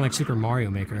 But something like Super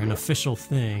Mario Maker, an official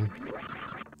thing.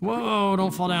 Whoa,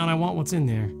 don't fall down, I want what's in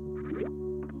there.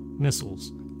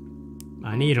 Missiles.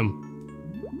 I need them.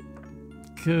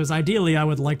 Because ideally I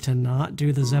would like to not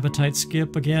do the Zebetite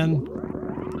skip again.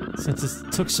 Since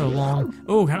it took so long.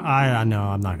 Oh, no,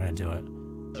 I'm not gonna do it.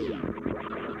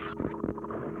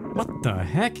 What the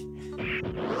heck?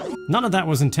 None of that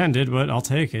was intended, but I'll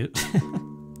take it.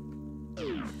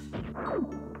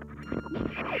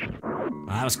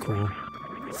 That was cool.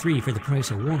 3 for the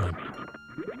price of 1.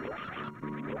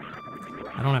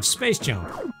 I don't have space jump.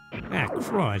 Ah,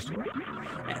 crud.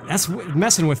 That's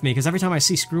messing with me, because every time I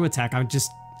see screw attack, I'm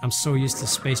so used to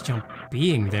space jump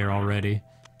being there already.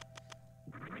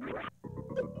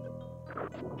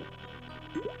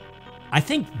 I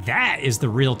think that is the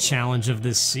real challenge of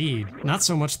this seed, not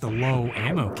so much the low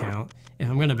ammo count, if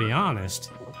I'm gonna be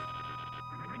honest.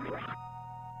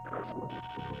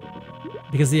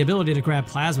 Because the ability to grab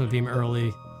Plasma Beam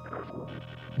early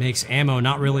makes ammo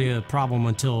not really a problem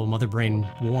until Mother Brain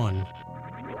 1.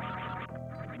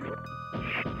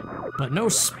 But no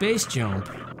space jump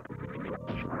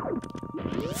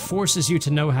forces you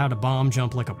to know how to bomb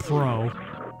jump like a pro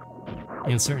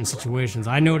in certain situations.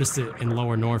 I noticed it in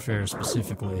Lower Norfair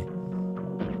specifically.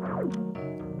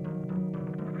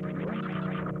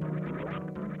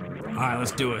 Alright,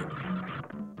 let's do it.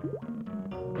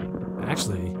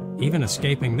 Actually, even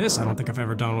escaping this, I don't think I've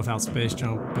ever done without space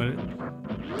jump,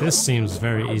 but this seems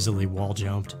very easily wall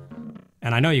jumped.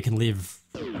 And I know you can leave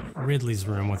Ridley's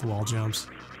room with wall jumps.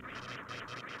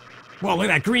 Whoa, look at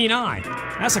that green eye!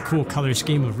 That's a cool color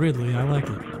scheme of Ridley, I like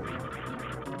it.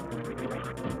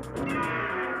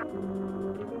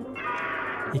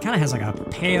 He kind of has like a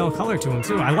pale color to him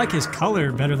too. I like his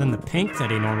color better than the pink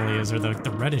that he normally is, or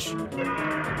the reddish. I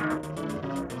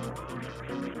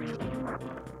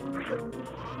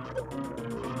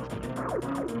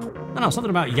don't know, something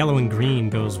about yellow and green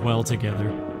goes well together.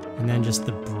 And then just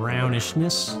the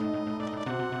brownishness.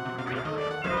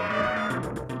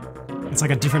 It's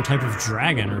like a different type of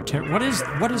dragon, or what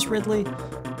is Ridley?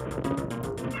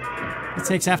 It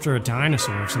takes after a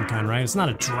dinosaur of some kind, right? It's not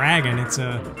a dragon, it's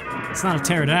not a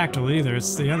pterodactyl either,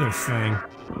 it's the other thing.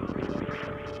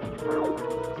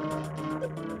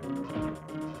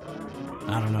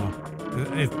 I don't know.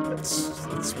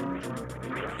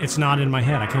 It's not in my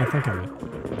head, I can't think of it.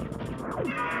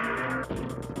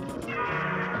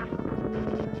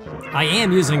 I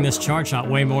am using this charge shot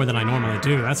way more than I normally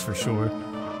do, that's for sure.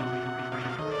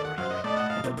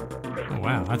 Oh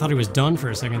wow, I thought he was done for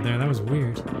a second there, that was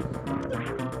weird.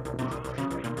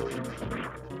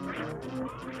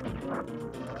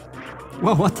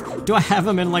 Whoa, what? Do I have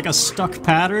him in like a stuck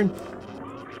pattern?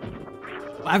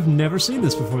 I've never seen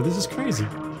this before, this is crazy.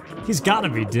 He's gotta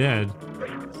be dead.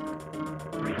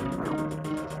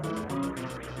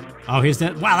 Oh, he's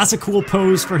dead? Wow, that's a cool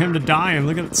pose for him to die in.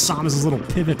 Look at Samus's little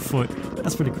pivot foot.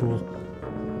 That's pretty cool.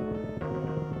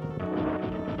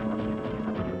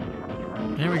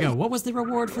 There we go. What was the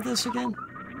reward for this again?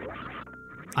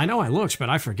 I know I looked, but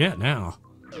I forget now.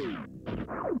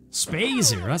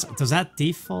 Spazer. Does that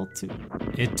default to...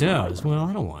 It does. Well,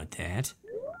 I don't want that.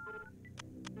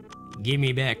 Give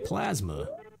me back Plasma.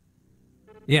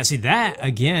 Yeah, see, that,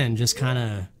 again, just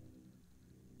kind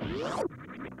of...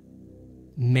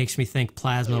 makes me think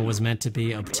Plasma was meant to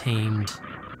be obtained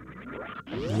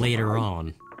later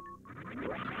on.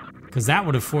 Because that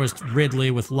would have forced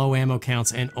Ridley with low ammo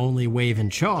counts and only wave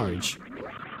and charge.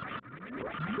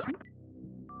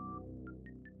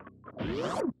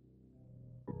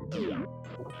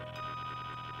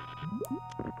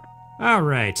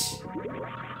 Alright.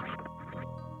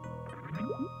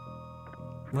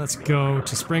 Let's go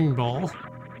to Spring Ball,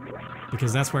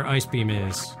 because that's where Ice Beam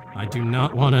is. I do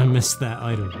not want to miss that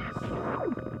item.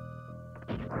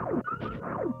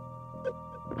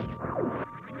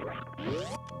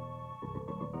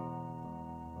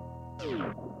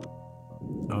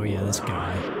 Oh yeah, this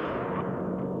guy.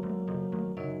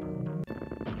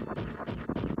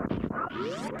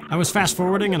 I was fast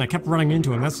forwarding and I kept running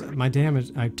into him. That's my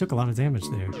damage. I took a lot of damage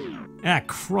there. Ah,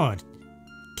 crud.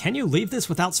 Can you leave this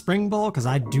without Spring Ball? Because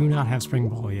I do not have Spring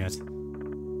Ball yet.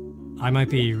 I might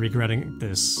be regretting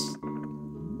this.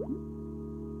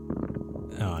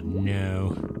 Oh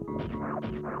no.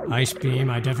 Ice Beam,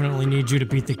 I definitely need you to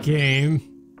beat the game.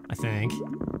 I think.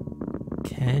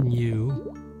 Can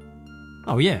you?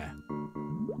 Oh yeah.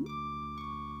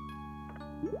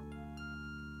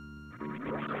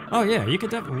 Oh yeah, you could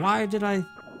definitely... Why did I...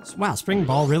 Wow, Spring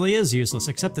Ball really is useless,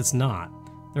 except it's not.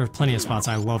 There are plenty of spots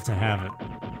I love to have it.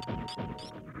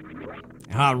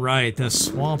 Alright, the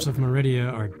swamps of Meridia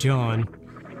are done.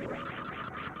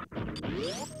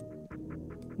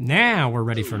 Now we're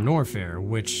ready for Norfair,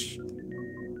 which...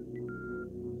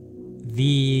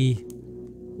 The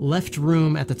left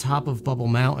room at the top of Bubble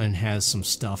Mountain has some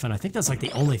stuff, and I think that's like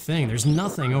the only thing. There's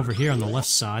nothing over here on the left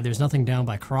side. There's nothing down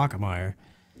by Crocomire.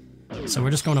 So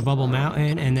we're just going to Bubble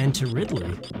Mountain and then to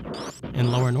Ridley in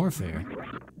Lower Norfair.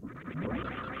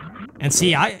 And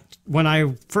see, when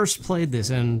I first played this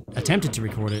and attempted to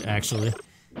record it, actually,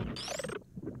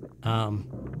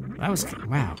 that was,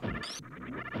 wow.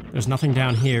 There's nothing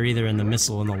down here either in the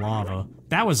missile and the lava.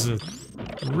 That was a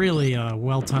really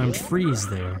well-timed freeze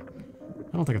there.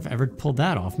 I don't think I've ever pulled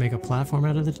that off. Make a platform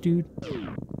out of this dude.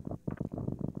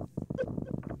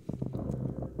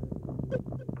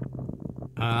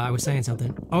 I was saying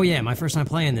something. Oh yeah, my first time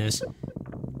playing this,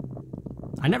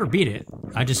 I never beat it.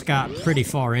 I just got pretty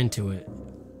far into it.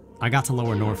 I got to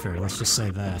Lower Norfair, let's just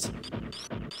say that.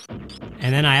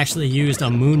 And then I actually used a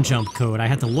moon jump code. I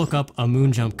had to look up a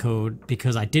moon jump code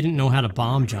because I didn't know how to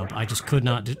bomb jump. I just could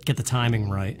not get the timing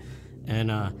right.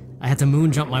 And I had to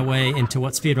moon jump my way into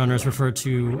what speedrunners refer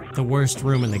to the worst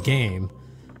room in the game.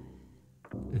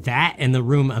 That and the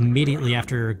room immediately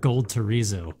after Gold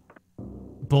Terrizzo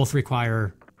both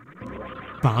require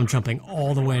bomb jumping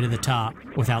all the way to the top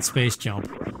without space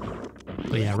jump.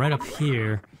 But yeah, right up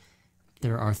here,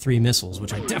 there are 3 missiles,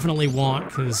 which I definitely want,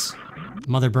 because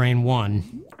Mother Brain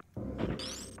won.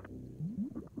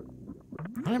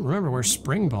 I don't remember where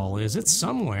Spring Ball is. It's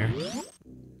somewhere.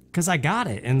 Because I got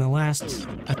it in the last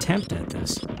attempt at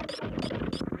this.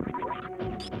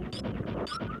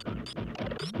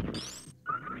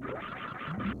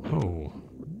 Oh.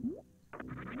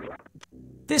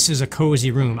 This is a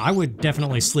cozy room. I would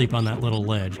definitely sleep on that little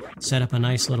ledge. Set up a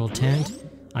nice little tent.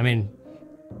 I mean,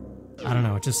 I don't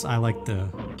know, I like the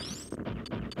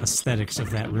aesthetics of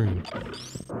that room.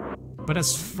 But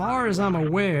as far as I'm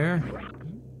aware,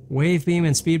 Wave Beam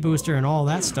and Speed Booster and all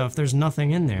that stuff, there's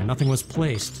nothing in there. Nothing was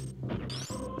placed.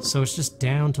 So it's just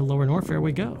down to Lower Norfair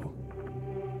we go.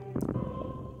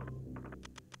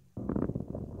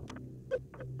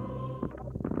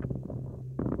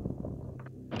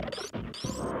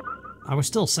 I was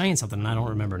still saying something and I don't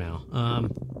remember now.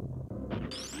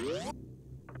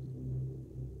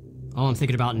 All I'm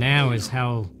thinking about now is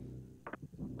how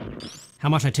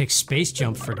much I take space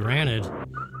jump for granted.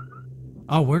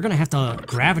 Oh, we're gonna have to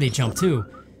gravity jump too.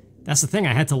 That's the thing,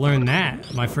 I had to learn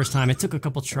that my first time. It took a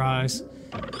couple tries.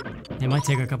 It might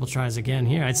take a couple tries again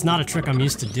here. It's not a trick I'm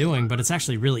used to doing, but it's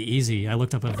actually really easy. I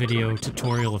looked up a video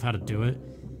tutorial of how to do it.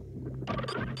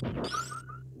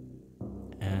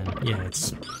 And yeah,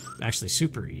 it's actually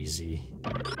super easy.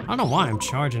 I don't know why I'm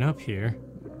charging up here.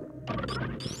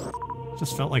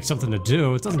 Just felt like something to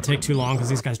do. It doesn't take too long because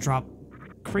these guys drop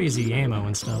crazy ammo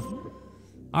and stuff.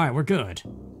 Alright, we're good.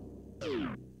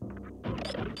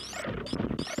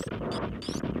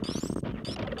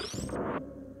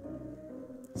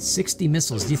 $60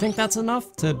 missiles. Do you think that's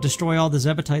enough to destroy all the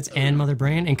Zebatites and Mother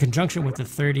Brain in conjunction with the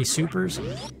 30 supers?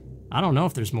 I don't know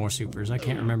if there's more supers. I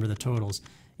can't remember the totals.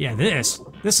 Yeah, this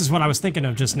is what I was thinking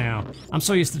of just now. I'm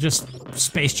so used to just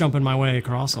space jumping my way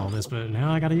across all this, but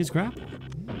now I gotta use grapple.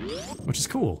 Which is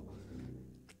cool.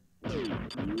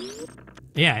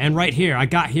 Yeah, and right here, I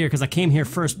got here because I came here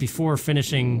first before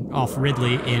finishing off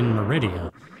Ridley in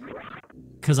Meridia.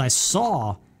 Because I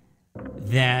saw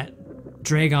that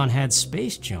Dragon had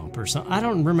space jump or something. I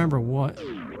don't remember what.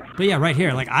 But yeah, right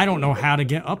here, like, I don't know how to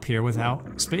get up here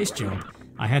without space jump.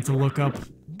 I had to look up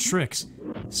tricks.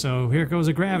 So here goes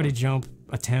a gravity jump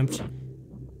attempt.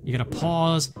 You gotta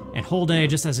pause and hold A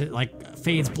just as it, like,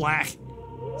 fades black.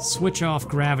 Switch off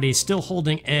gravity, still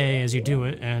holding A as you do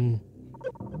it, and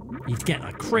you get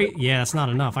a crate. Yeah, that's not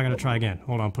enough. I gotta try again.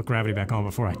 Hold on, put gravity back on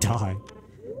before I die.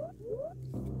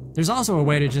 There's also a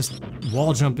way to just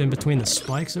wall jump in between the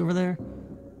spikes over there.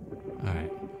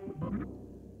 Alright.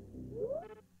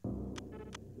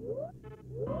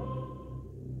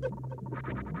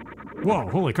 Whoa,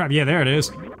 holy crap, yeah, there it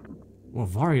is. Well,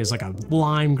 Varia's like a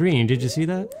lime green, did you see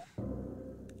that?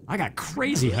 I got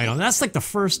crazy height on that. That's like the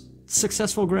first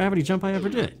successful gravity jump I ever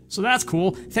did. So that's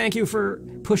cool. Thank you for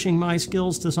pushing my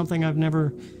skills to something I've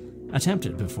never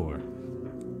attempted before.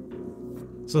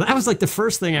 So that was like the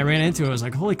first thing I ran into. I was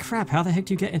like, holy crap, how the heck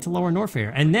do you get into Lower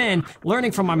Norfair? And then,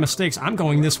 learning from my mistakes, I'm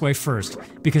going this way first,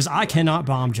 because I cannot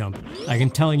bomb jump. I am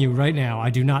telling you right now, I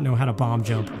do not know how to bomb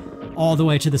jump all the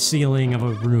way to the ceiling of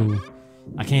a room.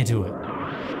 I can't do it.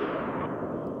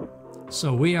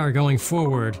 So we are going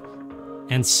forward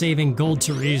and saving Gold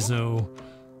Terrizzo,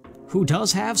 who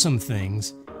does have some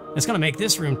things. It's gonna make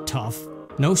this room tough.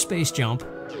 No space jump.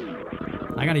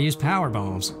 I gotta use power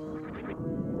bombs.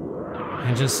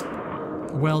 And just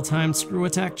well-timed screw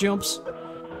attack jumps.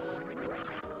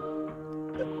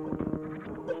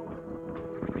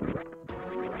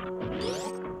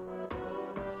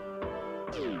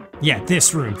 Yeah,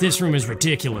 this room is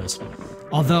ridiculous.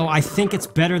 Although I think it's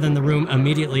better than the room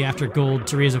immediately after Gold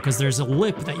Terrizzo, because there's a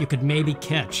lip that you could maybe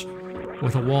catch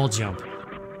with a wall jump.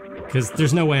 Because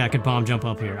there's no way I could bomb jump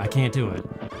up here. I can't do it.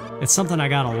 It's something I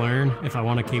gotta learn if I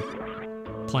want to keep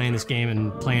playing this game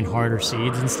and playing harder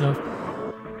seeds and stuff.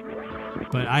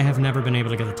 But I have never been able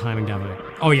to get the timing down with it.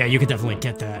 Oh yeah, you could definitely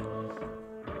get that.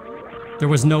 There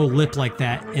was no lip like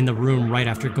that in the room right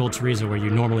after Gold Terrizzo where you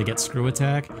normally get screw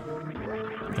attack.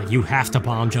 Like, you have to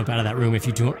bomb jump out of that room if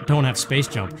you don't have space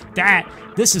jump.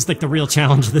 This is like the real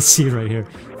challenge of this seed right here.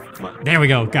 There we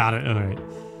go, got it, alright.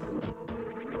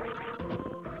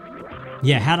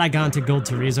 Yeah, had I gone to Gold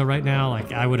Teresa right now,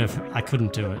 like, I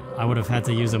couldn't do it. I would have had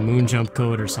to use a moon jump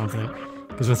code or something.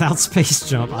 Because without space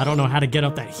jump, I don't know how to get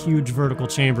up that huge vertical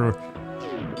chamber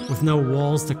with no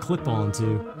walls to clip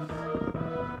onto.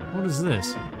 What is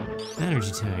this?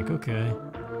 Energy tank, okay.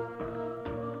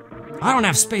 I don't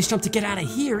have space jump to get out of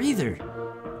here either.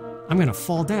 I'm gonna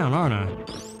fall down, aren't I?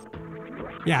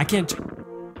 Yeah, I can't.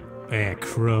 Eh,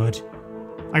 crud.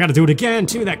 I gotta do it again,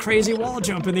 too, that crazy wall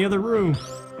jump in the other room.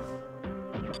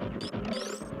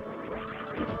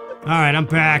 Alright, I'm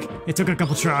back. It took a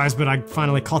couple tries, but I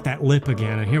finally caught that lip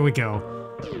again, and here we go.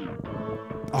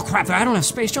 Oh crap, I don't have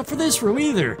space jump for this room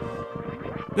either!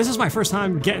 This is my first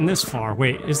time getting this far.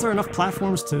 Wait, is there enough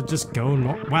platforms to just go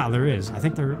wow, there is. I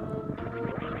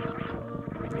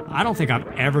don't think I've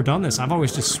ever done this. I've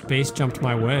always just space jumped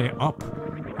my way up.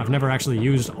 I've never actually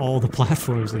used all the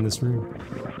platforms in this room.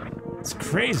 It's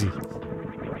crazy.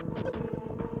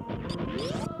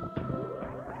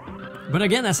 But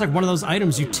again, that's like one of those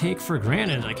items you take for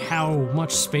granted, like how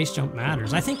much space jump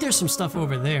matters. I think there's some stuff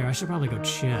over there. I should probably go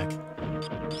check.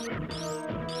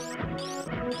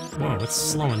 Whoa, it's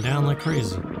slowing down like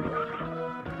crazy.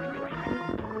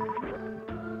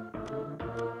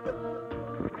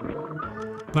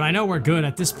 But I know we're good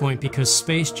at this point because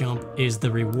space jump is the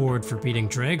reward for beating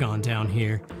Dragon down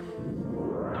here.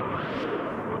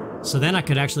 So then I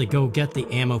could actually go get the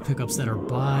ammo pickups that are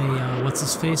by, what's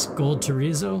his face? Gold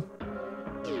Teresa?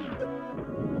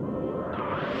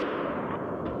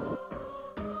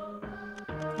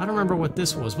 I don't remember what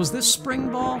this was. Was this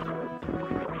Spring Ball?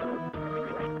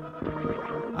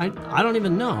 I don't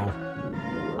even know.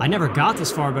 I never got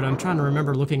this far, but I'm trying to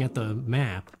remember looking at the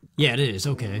map. Yeah, it is.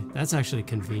 Okay. That's actually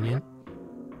convenient.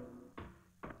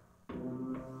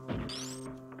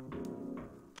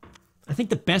 I think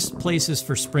the best places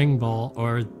for Spring Ball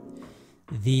are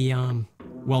the,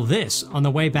 well, this. On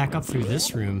the way back up through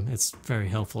this room, it's very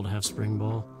helpful to have Spring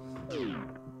Ball.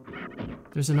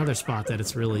 There's another spot that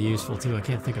it's really useful, too. I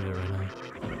can't think of it right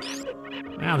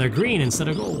now. Wow, they're green instead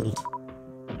of gold.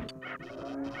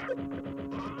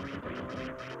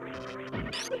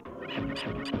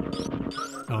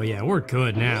 Oh yeah, we're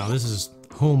good now. This is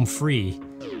home free.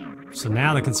 So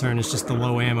now the concern is just the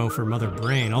low ammo for Mother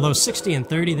Brain. Although 60 and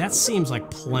 30, that seems like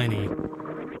plenty.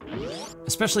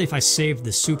 Especially if I save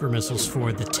the super missiles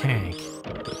for the tank.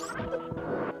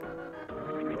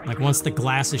 Like once the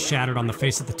glass is shattered on the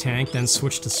face of the tank, then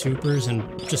switch to supers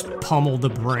and just pummel the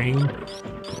brain.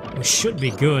 We should be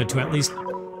good to at least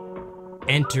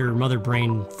enter Mother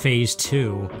Brain Phase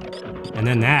 2. And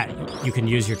then that you can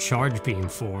use your charge beam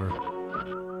for.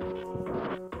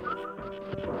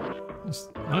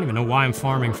 I don't even know why I'm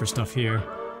farming for stuff here.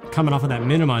 Coming off of that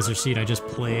Minimizer seat I just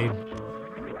played.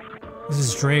 This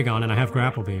is Dragon and I have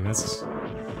Grapple Beam. That's...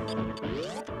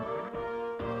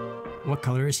 What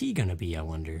color is he gonna be, I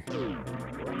wonder?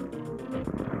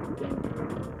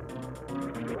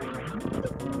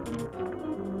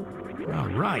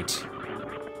 Alright.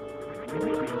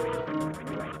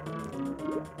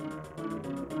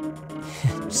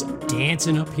 Just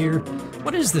dancing up here.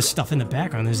 What is this stuff in the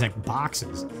background? There's like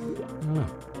boxes. Oh.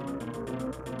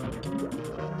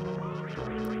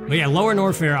 But yeah, Lower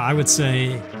Norfair, I would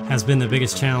say, has been the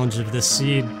biggest challenge of this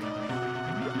seed.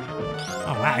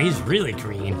 Oh wow, he's really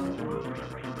green.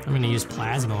 I'm gonna use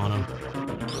plasma on him.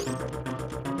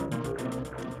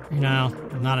 No,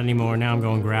 not anymore. Now I'm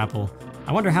going grapple.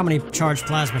 I wonder how many charged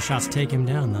plasma shots take him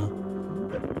down, though.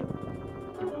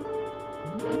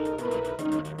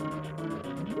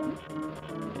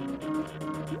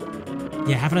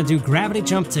 Yeah, having to do gravity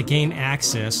jump to gain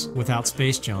access without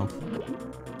space jump.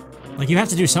 Like, you have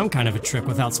to do some kind of a trick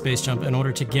without space jump in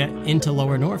order to get into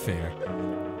Lower Norfair.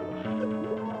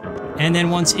 And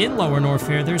then once in Lower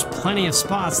Norfair, there's plenty of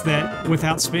spots that,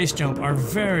 without space jump, are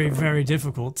very, very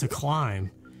difficult to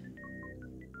climb.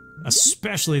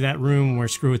 Especially that room where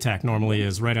Screw Attack normally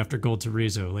is, right after Gold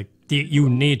Teresa. Like, you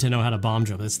need to know how to bomb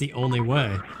jump. That's the only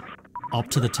way. Up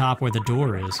to the top where the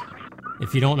door is.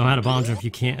 If you don't know how to bomb jump,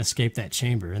 you can't escape that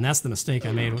chamber. And that's the mistake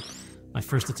I made with my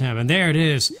first attempt. And there it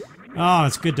is. Oh,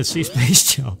 it's good to see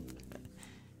space jump.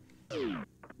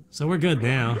 So we're good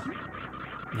now.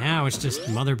 Now it's just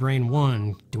Mother Brain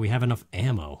 1. Do we have enough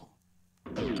ammo?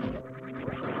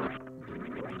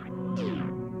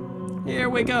 Here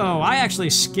we go. I actually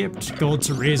skipped Gold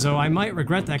Teresa. I might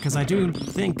regret that because I do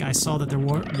think I saw that there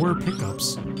were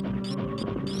pickups.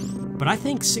 But I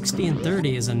think 60 and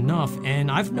 30 is enough,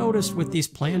 and I've noticed with these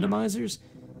Plandomizers,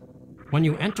 when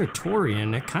you enter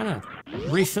Torian, it kind of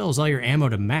refills all your ammo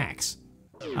to max.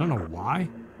 I don't know why.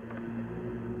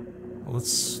 Well,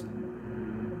 let's...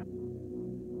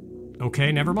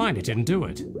 Okay, never mind, it didn't do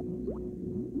it.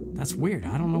 That's weird.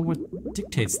 I don't know what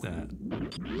dictates that.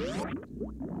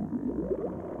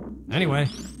 Anyway,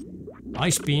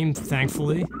 Ice Beam,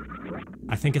 thankfully.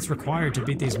 I think it's required to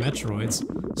beat these Metroids,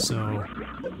 so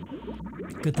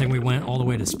good thing we went all the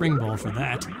way to Spring Ball for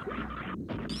that.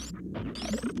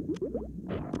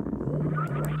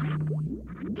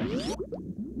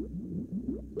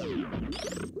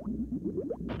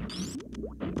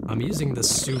 I'm using the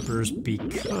supers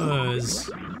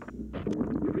because...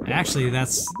 Actually,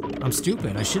 I'm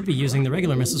stupid. I should be using the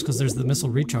regular missiles because there's the missile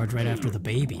recharge right after the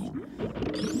baby.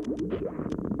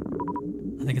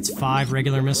 I think it's 5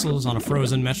 regular missiles on a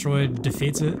frozen Metroid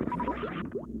defeats it.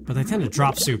 But they tend to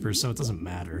drop supers, so it doesn't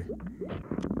matter.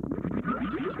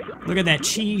 Look at that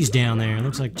cheese down there. It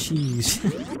looks like cheese.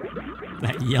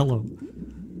 That yellow.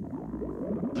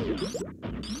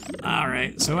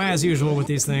 Alright, so as usual with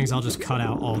these things, I'll just cut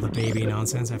out all the baby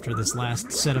nonsense after this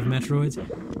last set of Metroids.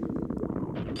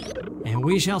 And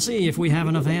we shall see if we have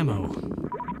enough ammo.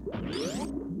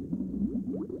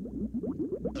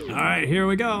 Alright, here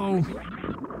we go.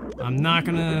 I'm not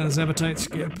gonna Zebetite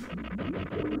skip.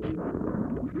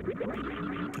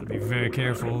 Gotta be very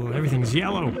careful. Everything's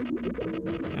yellow.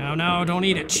 Oh no, don't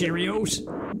eat it, Cheerios.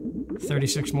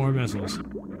 36 more missiles.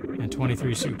 And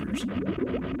 23 supers.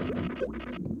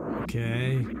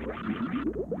 Okay.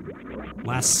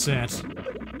 Last set.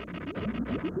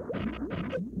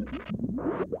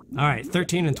 Alright,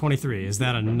 13 and 23. Is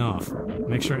that enough?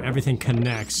 Make sure everything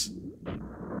connects.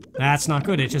 That's not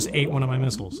good. It just ate one of my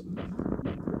missiles.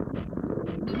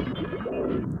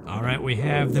 Alright, we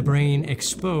have the brain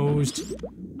exposed.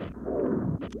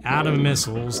 Out of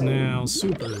missiles. Now,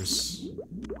 supers.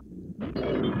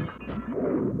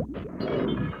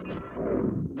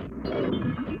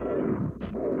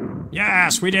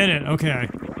 Yes, we did it! Okay.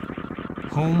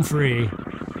 Home free.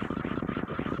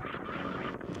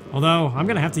 Although, I'm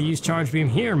gonna have to use Charge Beam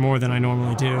here more than I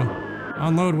normally do.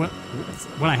 Unload what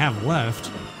I have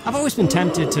left. I've always been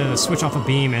tempted to switch off a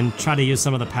beam and try to use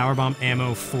some of the Power Bomb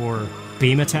ammo for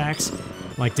beam attacks.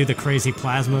 Like do the crazy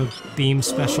Plasma Beam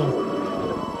special.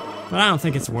 But I don't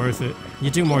think it's worth it. You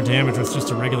do more damage with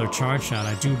just a regular charge shot,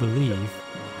 I do believe.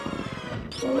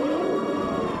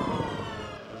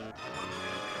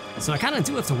 So I kinda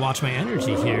do have to watch my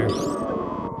energy here.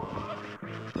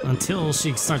 Until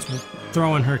she starts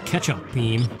throwing her ketchup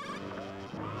beam.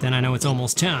 Then I know it's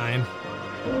almost time.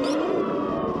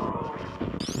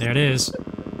 There it is.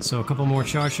 So a couple more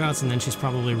charge shots and then she's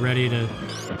probably ready to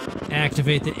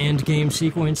activate the end game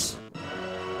sequence.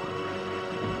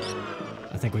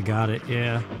 I think we got it,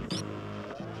 yeah.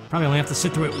 Probably only have to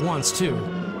sit through it once too,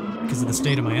 because of the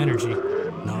state of my energy.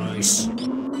 Nice.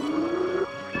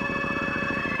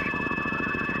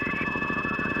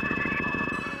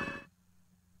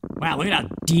 Wow, look at how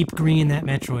deep green that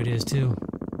Metroid is, too.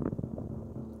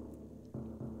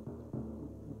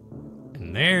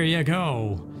 And there you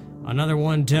go. Another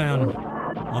one down.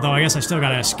 Although I guess I still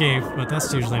gotta escape, but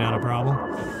that's usually not a problem.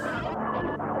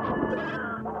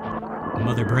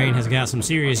 Mother Brain has got some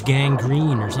serious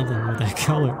gangrene or something with that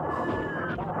color.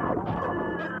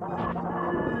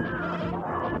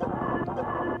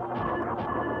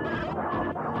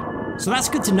 So that's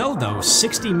good to know, though.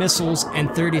 60 missiles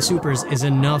and 30 supers is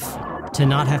enough to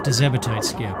not have to Zebetite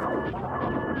skip.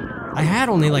 I had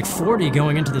only like 40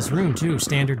 going into this room, too,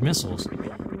 standard missiles.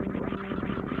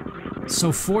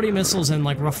 So 40 missiles and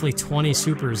like roughly 20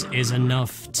 supers is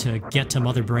enough to get to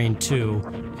Mother Brain 2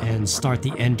 and start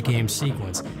the end game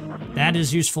sequence. That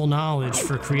is useful knowledge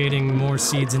for creating more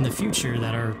seeds in the future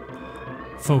that are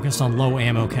focused on low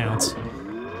ammo counts.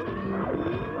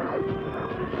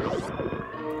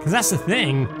 Because that's the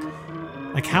thing,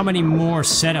 like how many more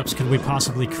setups could we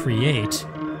possibly create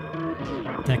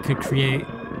that could create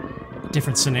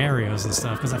different scenarios and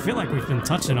stuff? Because I feel like we've been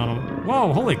touching on them.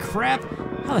 Whoa, holy crap!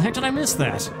 How the heck did I miss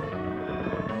that?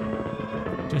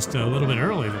 Just a little bit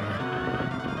early there.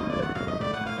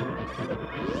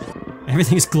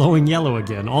 Everything's glowing yellow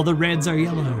again. All the reds are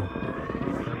yellow.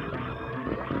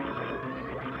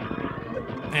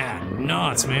 Ah,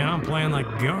 nuts, man. I'm playing like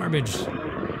garbage.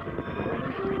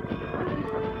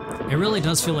 It really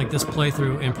does feel like this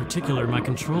playthrough in particular, my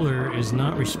controller is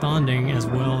not responding as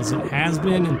well as it has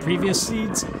been in previous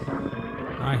seeds.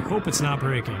 I hope it's not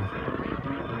breaking.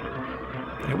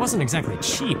 It wasn't exactly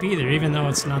cheap either, even though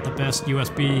it's not the best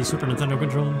USB Super Nintendo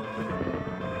controller.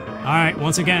 Alright,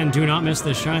 once again, do not miss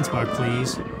this Shine Spark,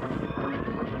 please.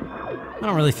 I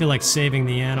don't really feel like saving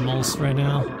the animals right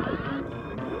now.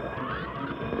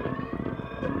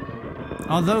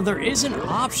 Although there is an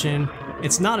option.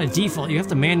 It's not a default, you have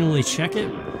to manually check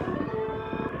it.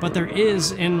 but there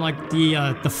is in like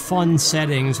the fun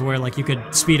settings where like you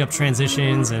could speed up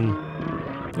transitions, and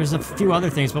there's a few other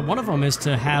things, but one of them is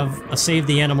to have a save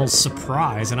the animals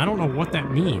surprise, and I don't know what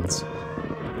that means.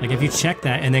 Like if you check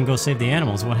that and then go save the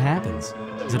animals, what happens?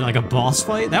 Is it like a boss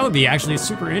fight? That would be actually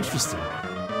super interesting.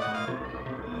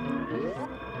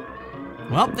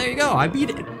 Well, there you go, I beat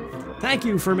it. Thank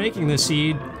you for making this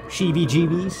seed,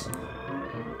 SheevyJeebies.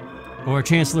 Or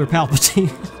Chancellor Palpatine.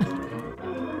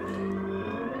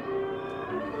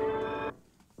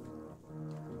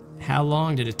 How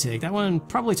long did it take? That one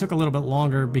probably took a little bit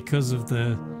longer because of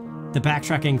the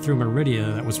backtracking through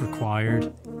Meridia that was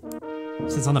required.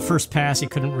 Since on the first pass he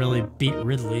couldn't really beat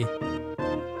Ridley.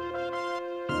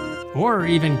 Or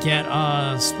even get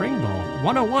Spring Ball.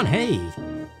 101, hey!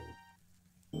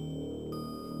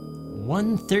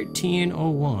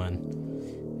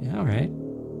 113.01. Yeah, alright.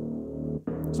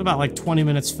 It's about like 20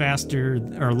 minutes faster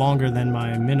or longer than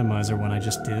my Minimizer one I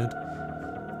just did.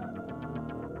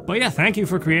 But yeah, thank you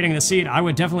for creating the seed. I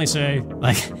would definitely say,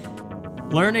 like,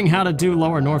 learning how to do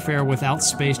Lower Norfair without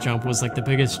space jump was like the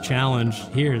biggest challenge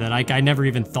here that I never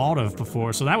even thought of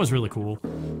before, so that was really cool.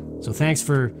 So thanks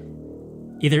for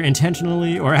either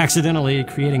intentionally or accidentally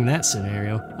creating that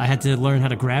scenario. I had to learn how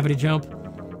to gravity jump,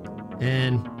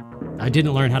 and I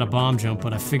didn't learn how to bomb jump,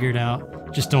 but I figured out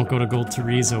just don't go to Gold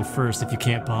Torizo first if you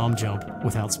can't bomb jump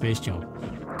without space jump.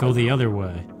 Go the other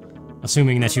way,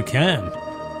 assuming that you can.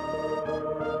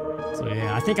 So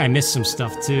yeah, I think I missed some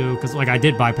stuff too, because like I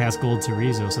did bypass Gold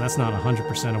Torizo, so that's not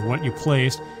 100% of what you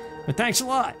placed. But thanks a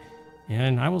lot,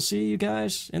 and I will see you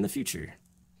guys in the future.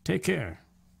 Take care.